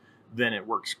Blend, then it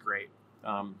works great.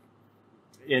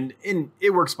 And it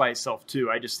works by itself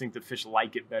too. I just think the fish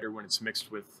like it better when it's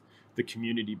mixed with the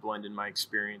Community Blend in my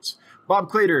experience. Bob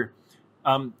Clater,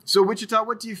 so Wichita,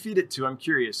 what do you feed it to? I'm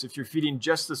curious. If you're feeding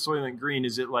just the Soylent Green,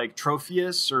 is it like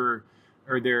Tropheus, or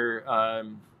are there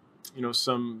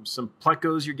some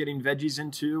plecos you're getting veggies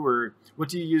into, or what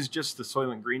do you use just the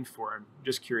Soylent Green for? I'm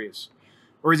just curious.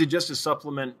 Or is it just a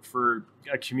supplement for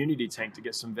a community tank to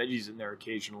get some veggies in there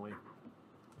occasionally?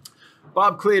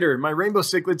 Bob Clater, my rainbow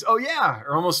cichlids, oh yeah,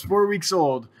 are almost 4 weeks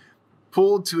old.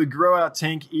 Pulled to a grow out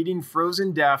tank, eating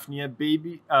frozen Daphnia,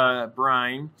 baby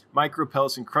brine, micro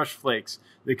pellets, and crushed flakes.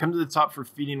 They come to the top for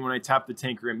feeding when I tap the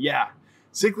tank rim. Yeah,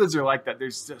 cichlids are like that.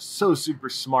 They're so super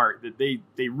smart that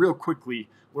they real quickly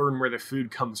learn where the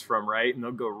food comes from, right? And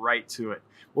they'll go right to it.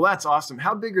 Well, that's awesome.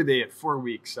 How big are they at 4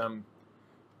 weeks?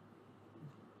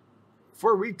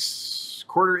 4 weeks,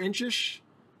 quarter inchish,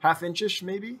 half inchish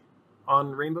maybe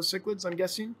on rainbow cichlids, I'm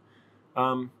guessing.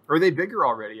 Or are they bigger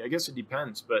already? I guess it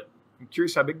depends, but I'm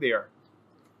curious how big they are.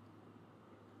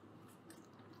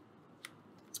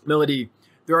 Melody,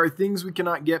 there are things we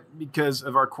cannot get because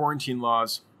of our quarantine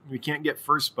laws. We can't get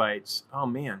first bites. Oh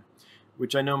man,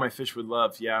 which I know my fish would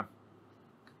love. Yeah.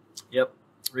 Yep.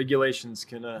 Regulations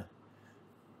can,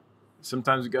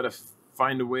 sometimes we got to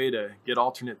find a way to get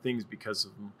alternate things because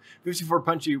of them. 54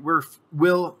 Punchy, will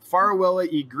Farwella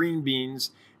eat green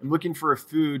beans? I'm looking for a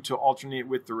food to alternate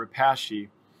with the Repashy.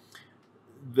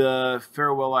 The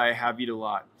Farwella I have eat a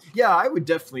lot. Yeah, I would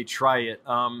definitely try it.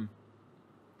 I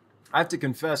have to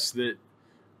confess that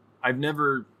I've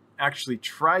never actually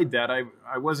tried that.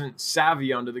 I wasn't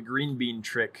savvy onto the green bean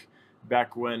trick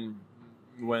back when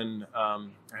I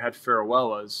had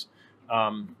Farwellas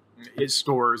at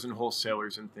stores and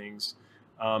wholesalers and things.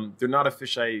 They're not a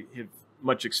fish I have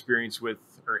much experience with,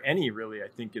 or any really, I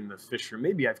think, in the fish room.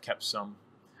 Maybe I've kept some.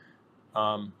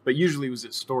 But usually it was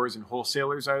at stores and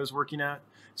wholesalers I was working at.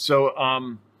 So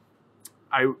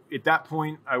at that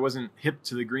point, I wasn't hip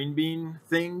to the green bean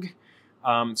thing.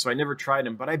 So I never tried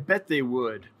them, but I bet they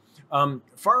would.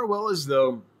 Farwellas,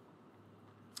 though,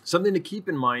 something to keep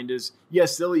in mind is,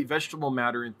 yes, they'll eat vegetable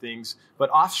matter and things,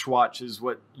 but Aufschwatz is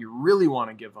what you really want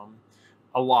to give them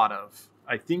a lot of.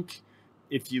 I think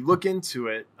if you look into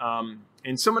it,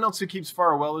 and someone else who keeps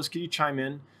Farwellas, can you chime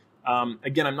in?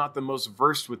 Again, I'm not the most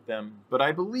versed with them, but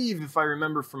I believe, if I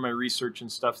remember from my research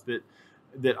and stuff,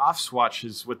 that off-swatch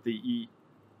is what they eat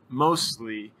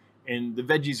mostly, and the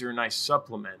veggies are a nice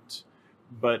supplement.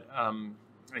 But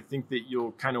I think that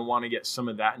you'll kind of want to get some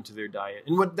of that into their diet.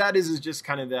 And what that is just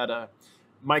kind of that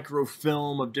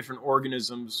microfilm of different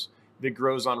organisms that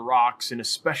grows on rocks and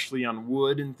especially on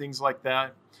wood and things like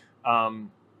that.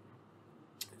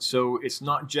 So it's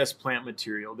not just plant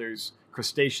material. There's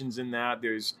crustaceans in that.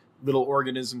 There's little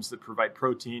organisms that provide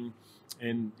protein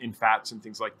and fats and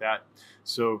things like that.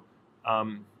 So,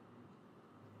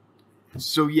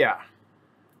 yeah,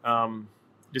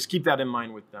 just keep that in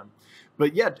mind with them.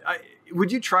 But yeah,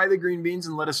 would you try the green beans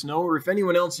and let us know? Or if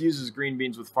anyone else uses green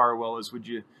beans with farwellas, would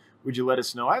you let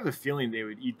us know? I have a feeling they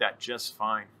would eat that just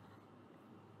fine.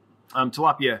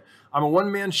 Tilapia, I'm a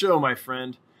one-man show, my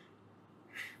friend.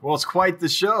 Well, it's quite the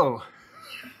show.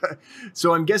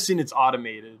 So I'm guessing it's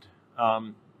automated.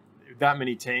 That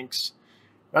many tanks.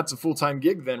 That's a full-time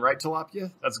gig then, right,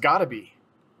 Tilapia? That's gotta be.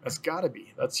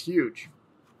 That's huge.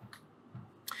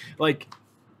 Like,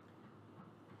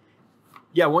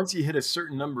 yeah, once you hit a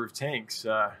certain number of tanks,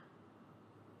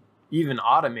 even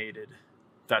automated,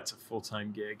 that's a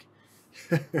full-time gig.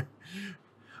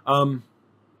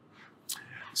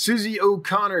 Susie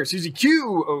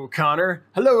Q O'Connor.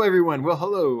 Hello, everyone. Well,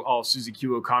 hello, all Susie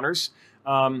Q O'Connors.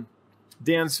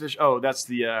 Dan's Fish. Oh, that's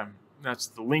the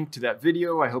link to that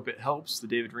video. I hope it helps. The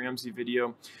David Ramsey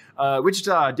video.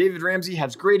 Wichita. David Ramsey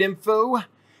has great info.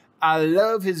 I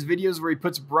love his videos where he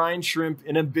puts brine shrimp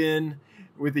in a bin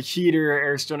with a heater,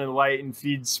 airstone, and light, and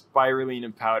feeds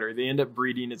spirulina powder. They end up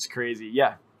breeding. It's crazy.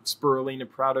 Yeah, spirulina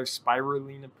powder,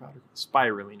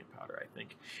 I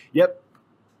think. Yep.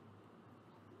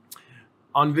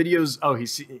 On videos,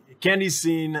 Candy's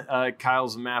seen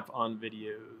Kyle's map on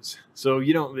videos. So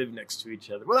you don't live next to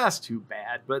each other. Well, that's too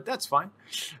bad, but that's fine.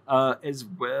 As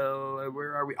well,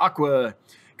 where are we? Aqua.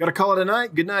 Got to call it a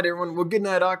night. Good night, everyone. Well, good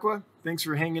night, Aqua. Thanks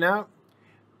for hanging out.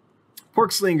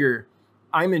 Pork Slinger.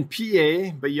 I'm in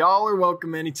PA, but y'all are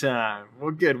welcome anytime.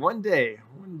 Well, good. One day,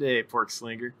 Pork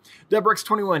Slinger.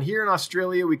 Debrex21. Here in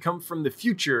Australia, we come from the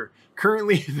future.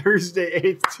 Currently, Thursday,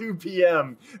 8th, 2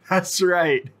 p.m. That's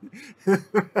right.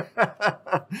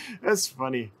 That's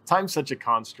funny. Time's such a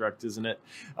construct, isn't it?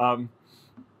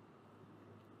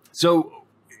 So,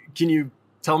 can you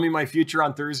tell me my future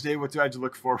on Thursday? What do I have to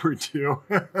look forward to?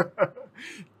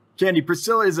 Candy,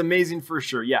 Priscilla is amazing for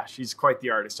sure. Yeah, she's quite the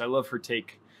artist. I love her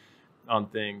take on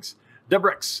things.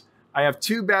 Debrex, I have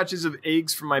 2 batches of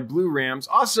eggs from my blue rams.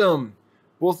 Awesome.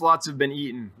 Both lots have been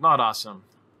eaten. Not awesome.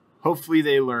 Hopefully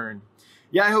they learn.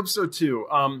 Yeah, I hope so too.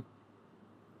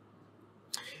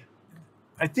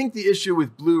 I think the issue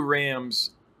with blue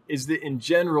rams is that in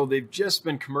general, they've just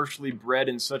been commercially bred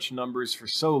in such numbers for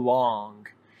so long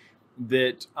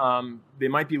that they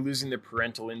might be losing their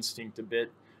parental instinct a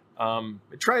bit. I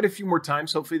tried a few more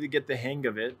times. Hopefully they get the hang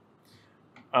of it.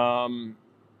 And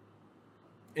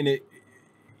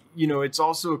it's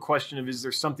also a question of, is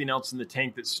there something else in the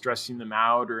tank that's stressing them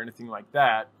out or anything like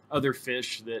that? Other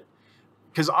fish that,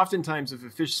 because oftentimes if a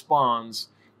fish spawns,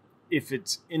 if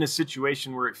it's in a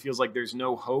situation where it feels like there's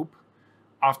no hope,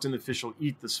 often the fish will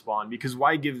eat the spawn, because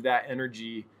why give that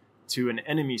energy to an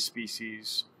enemy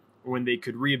species when they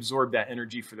could reabsorb that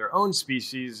energy for their own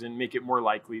species and make it more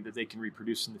likely that they can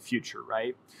reproduce in the future,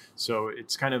 right? So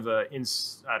it's kind of a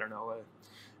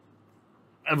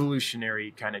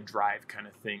evolutionary kind of drive kind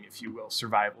of thing, if you will,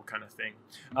 survival kind of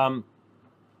thing.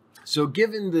 So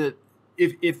given that,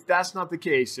 if that's not the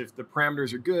case, if the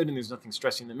parameters are good and there's nothing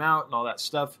stressing them out and all that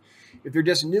stuff, if they're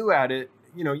just new at it,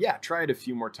 try it a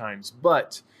few more times.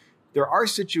 But there are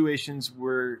situations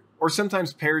where, or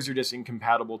sometimes pairs are just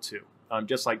incompatible too,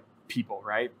 just like people,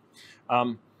 right?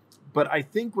 But I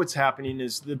think what's happening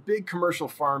is the big commercial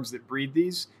farms that breed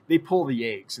these, they pull the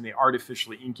eggs and they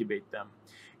artificially incubate them.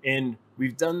 And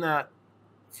we've done that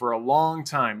for a long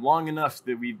time, long enough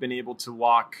that we've been able to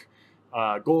lock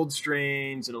gold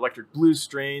strains and electric blue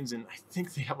strains, and I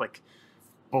think they have like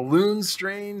balloon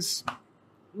strains.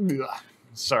 Ugh.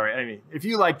 Sorry, I mean, if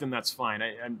you like them, that's fine.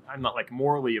 I'm not like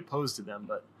morally opposed to them,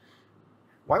 but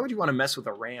why would you want to mess with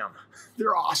a ram?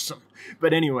 They're awesome.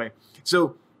 But anyway,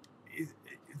 so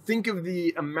think of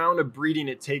the amount of breeding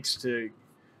it takes to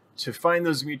find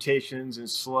those mutations and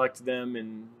select them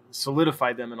and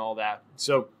solidify them and all that.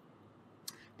 So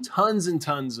tons and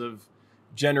tons of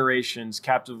generations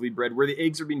captively bred where the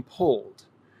eggs are being pulled.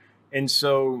 And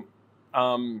so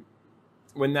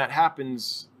when that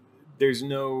happens, there's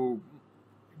nothing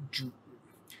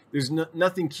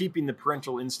keeping the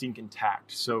parental instinct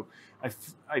intact. So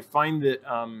I find that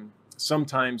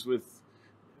sometimes with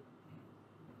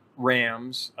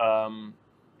rams,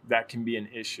 that can be an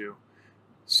issue.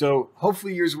 So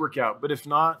hopefully yours work out. But if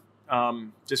not,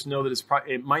 just know that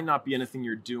it might not be anything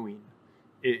you're doing.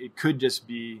 It could just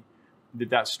be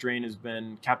that strain has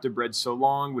been captive bred so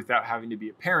long without having to be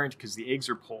a parent because the eggs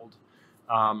are pulled,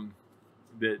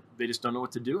 that they just don't know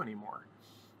what to do anymore.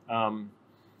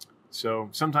 So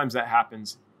sometimes that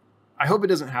happens. I hope it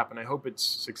doesn't happen. I hope it's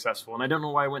successful. And I don't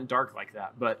know why I went dark like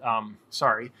that, but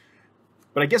sorry.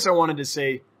 But I guess I wanted to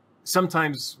say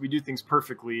sometimes we do things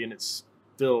perfectly and it's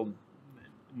still,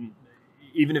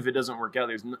 even if it doesn't work out,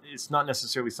 it's not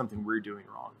necessarily something we're doing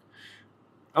wrong.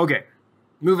 Okay,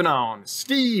 moving on.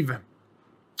 Steve,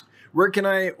 where can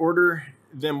I order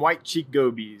them white cheek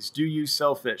gobies? Do you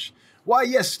sell fish? Why,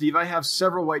 yes, Steve, I have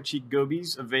several white cheek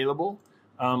gobies available.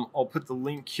 I'll put the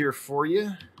link here for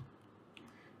you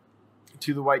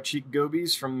to the white cheek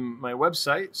gobies from my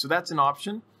website. So that's an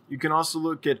option. You can also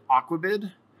look at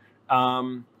Aquabid.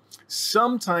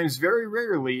 Sometimes, very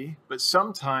rarely, but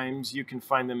sometimes you can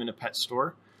find them in a pet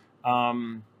store.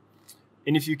 And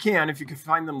if you can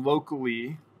find them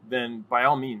locally, then by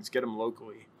all means, get them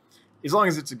locally, as long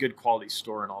as it's a good quality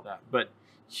store and all that. But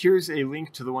here's a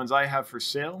link to the ones I have for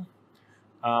sale,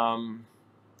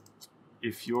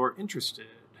 if you're interested.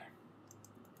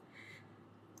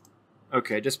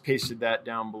 Okay, I just pasted that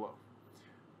down below.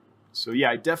 So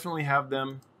yeah, I definitely have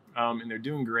them, and they're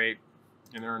doing great,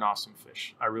 and they're an awesome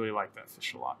fish. I really like that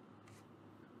fish a lot.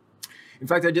 In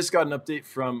fact, I just got an update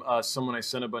from someone I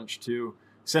sent a bunch to.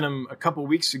 Sent him a couple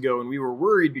weeks ago, and we were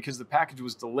worried because the package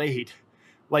was delayed.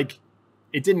 Like,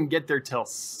 it didn't get there till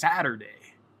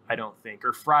Saturday, I don't think,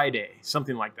 or Friday,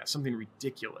 something like that, something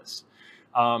ridiculous.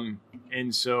 And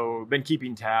so been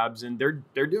keeping tabs, and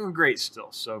they're doing great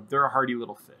still. So they're a hardy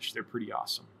little fish. They're pretty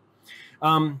awesome.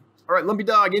 All right, Lumpy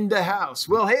Dog in the house.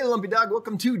 Well, hey, Lumpy Dog,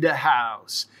 welcome to the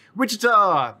house.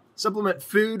 Wichita, supplement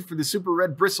food for the super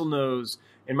red bristlenose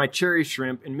and my cherry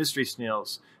shrimp and mystery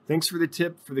snails. Thanks for the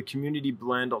tip for the community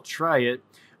blend. I'll try it.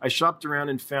 I shopped around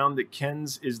and found that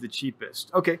Ken's is the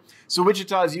cheapest. Okay, so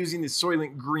Wichita is using the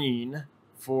Soylent Green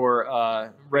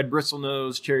for red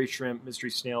bristlenose, cherry shrimp, mystery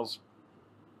snails.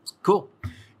 Cool.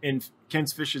 And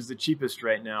Ken's Fish is the cheapest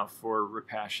right now for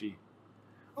Repashy.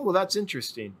 Oh, well, that's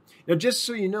interesting. Now, just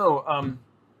so you know,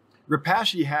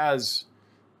 Repashy has...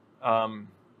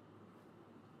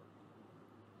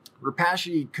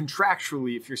 Repashy,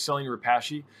 contractually, if you're selling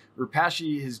Repashy,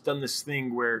 Repashy has done this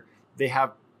thing where they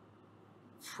have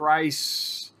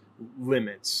price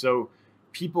limits. So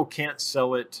people can't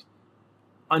sell it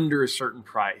under a certain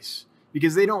price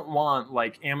because they don't want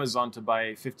like Amazon to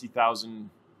buy 50,000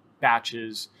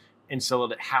 batches and sell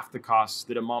it at half the cost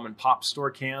that a mom and pop store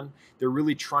can. They're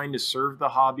really trying to serve the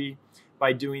hobby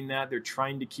by doing that. They're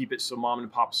trying to keep it so mom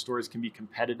and pop stores can be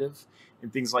competitive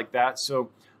and things like that. So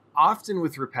often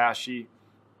with Repashy,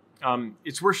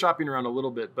 it's worth shopping around a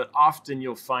little bit, but often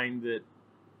you'll find that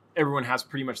everyone has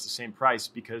pretty much the same price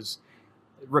because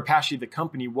Repashy, the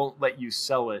company, won't let you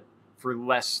sell it for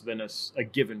less than a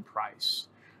given price.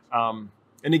 And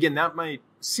again, that might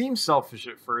seem selfish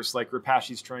at first, like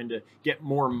Repashy's trying to get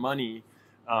more money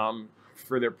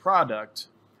for their product,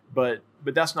 but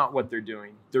that's not what they're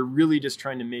doing. They're really just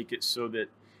trying to make it so that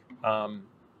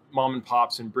mom and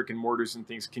pops and brick and mortars and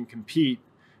things can compete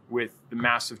with the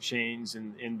massive chains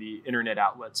and the internet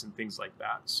outlets and things like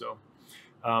that. So,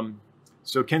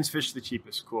 so Ken's Fish the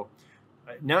cheapest. Cool.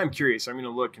 Now I'm curious. I'm going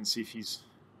to look and see if he's.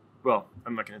 Well,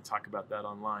 I'm not going to talk about that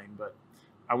online, but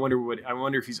I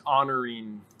wonder if he's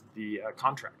honoring the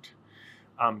contract,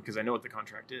 because I know what the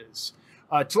contract is.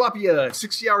 Tilapia,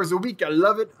 60 hours a week. I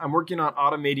love it. I'm working on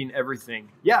automating everything.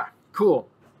 Yeah, cool.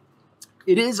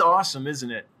 It is awesome,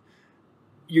 isn't it?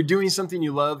 You're doing something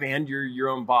you love and you're your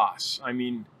own boss. I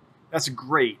mean, that's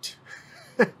great.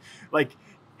 Like,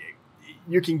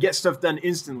 you can get stuff done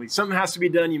instantly. Something has to be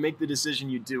done. You make the decision,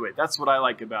 you do it. That's what I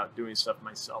like about doing stuff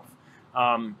myself.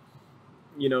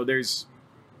 You know, there's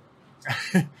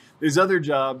other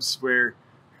jobs where,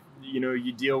 you know,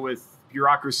 you deal with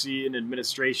bureaucracy and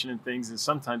administration and things. And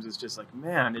sometimes it's just like,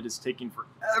 man, it is taking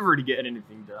forever to get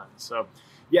anything done. So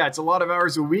yeah, it's a lot of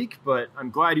hours a week, but I'm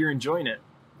glad you're enjoying it.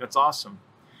 That's awesome.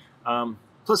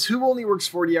 Plus, who only works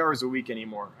 40 hours a week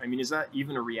anymore? I mean, is that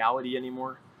even a reality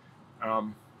anymore?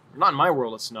 Not in my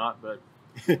world, it's not, but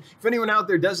if anyone out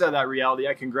there does have that reality,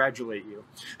 I congratulate you.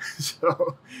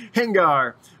 So,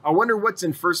 Hengar, I wonder what's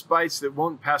in First Bites that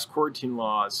won't pass quarantine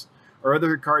laws. Are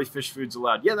other Hikari fish foods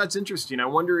allowed? Yeah, that's interesting. I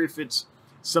wonder if it's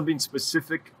something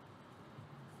specific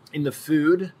in the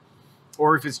food,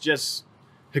 or if it's just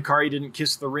Hikari didn't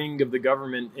kiss the ring of the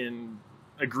government and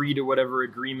agree to whatever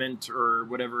agreement or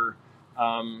whatever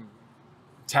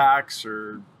tax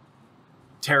or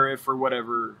tariff or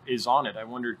whatever is on it. I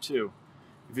wonder too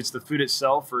if it's the food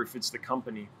itself or if it's the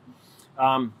company.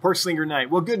 Pork Slinger night.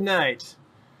 Well, good night.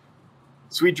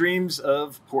 Sweet dreams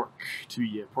of pork to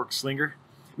you, Pork Slinger.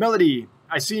 Melody,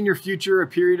 I see in your future a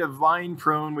period of lying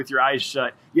prone with your eyes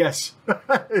shut. Yes.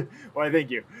 Well, thank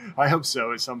you. I hope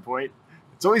so at some point.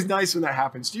 It's always nice when that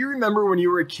happens. Do you remember when you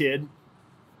were a kid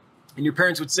and your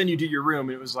parents would send you to your room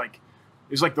and it was like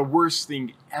the worst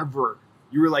thing ever?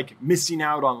 You were like missing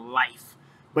out on life.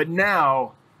 But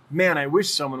now, man, I wish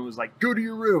someone was like, go to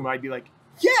your room. I'd be like,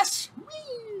 yes,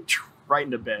 whee! Right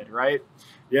into bed, right?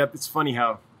 Yep, it's funny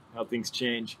how things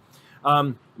change.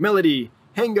 Melody,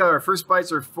 Hengar, first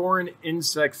bites are foreign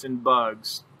insects and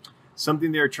bugs.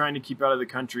 Something they are trying to keep out of the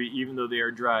country, even though they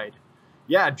are dried.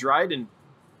 Yeah, dried and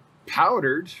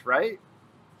powdered, right?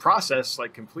 Processed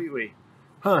like completely.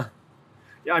 Huh.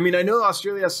 Yeah, I mean, I know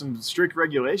Australia has some strict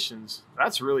regulations.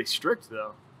 That's really strict,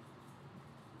 though.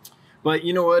 But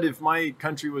you know what? If my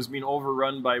country was being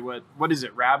overrun by what is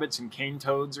it, rabbits and cane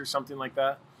toads or something like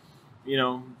that, you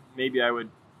know, maybe I would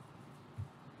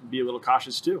be a little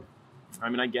cautious too. I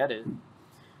mean, I get it.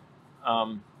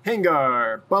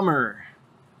 Hengar, bummer.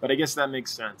 But I guess that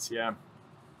makes sense, yeah.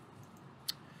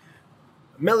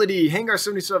 Melody, Hengar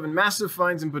 77, massive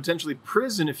fines and potentially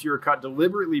prison if you are caught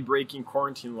deliberately breaking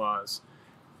quarantine laws.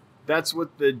 That's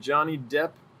what the Johnny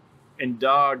Depp and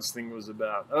dogs thing was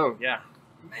about. Oh, yeah.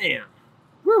 Man.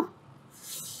 Woo.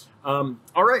 All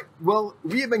right. Well,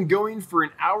 we have been going for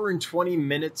an hour and 20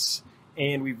 minutes,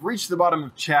 and we've reached the bottom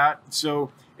of chat.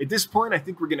 So at this point, I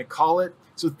think we're going to call it.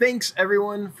 So thanks,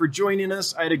 everyone, for joining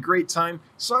us. I had a great time.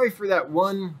 Sorry for that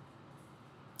one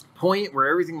point where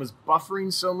everything was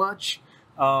buffering so much.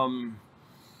 I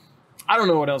don't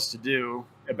know what else to do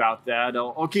about that.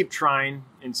 I'll keep trying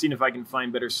and seeing if I can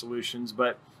find better solutions.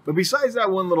 But besides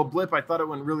that one little blip, I thought it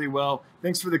went really well.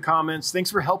 Thanks for the comments. Thanks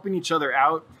for helping each other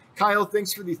out. Kyle,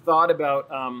 thanks for the thought about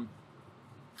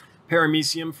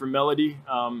paramecium for Melody.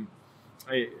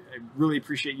 I really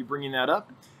appreciate you bringing that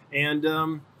up.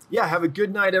 And yeah, have a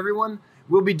good night, everyone.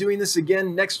 We'll be doing this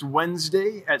again next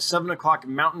Wednesday at 7 o'clock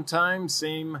Mountain Time.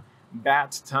 Same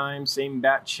bat time, same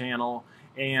bat channel.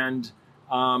 And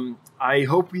I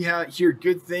hope we hear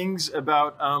good things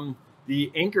about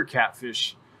the anchor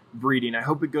catfish breeding. I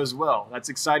hope it goes well. That's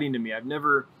exciting to me. I've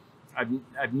never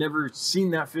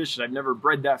seen that fish, and I've never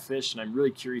bred that fish, and I'm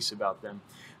really curious about them.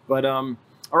 But all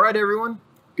right, everyone,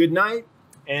 good night,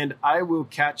 and I will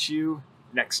catch you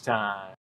next time.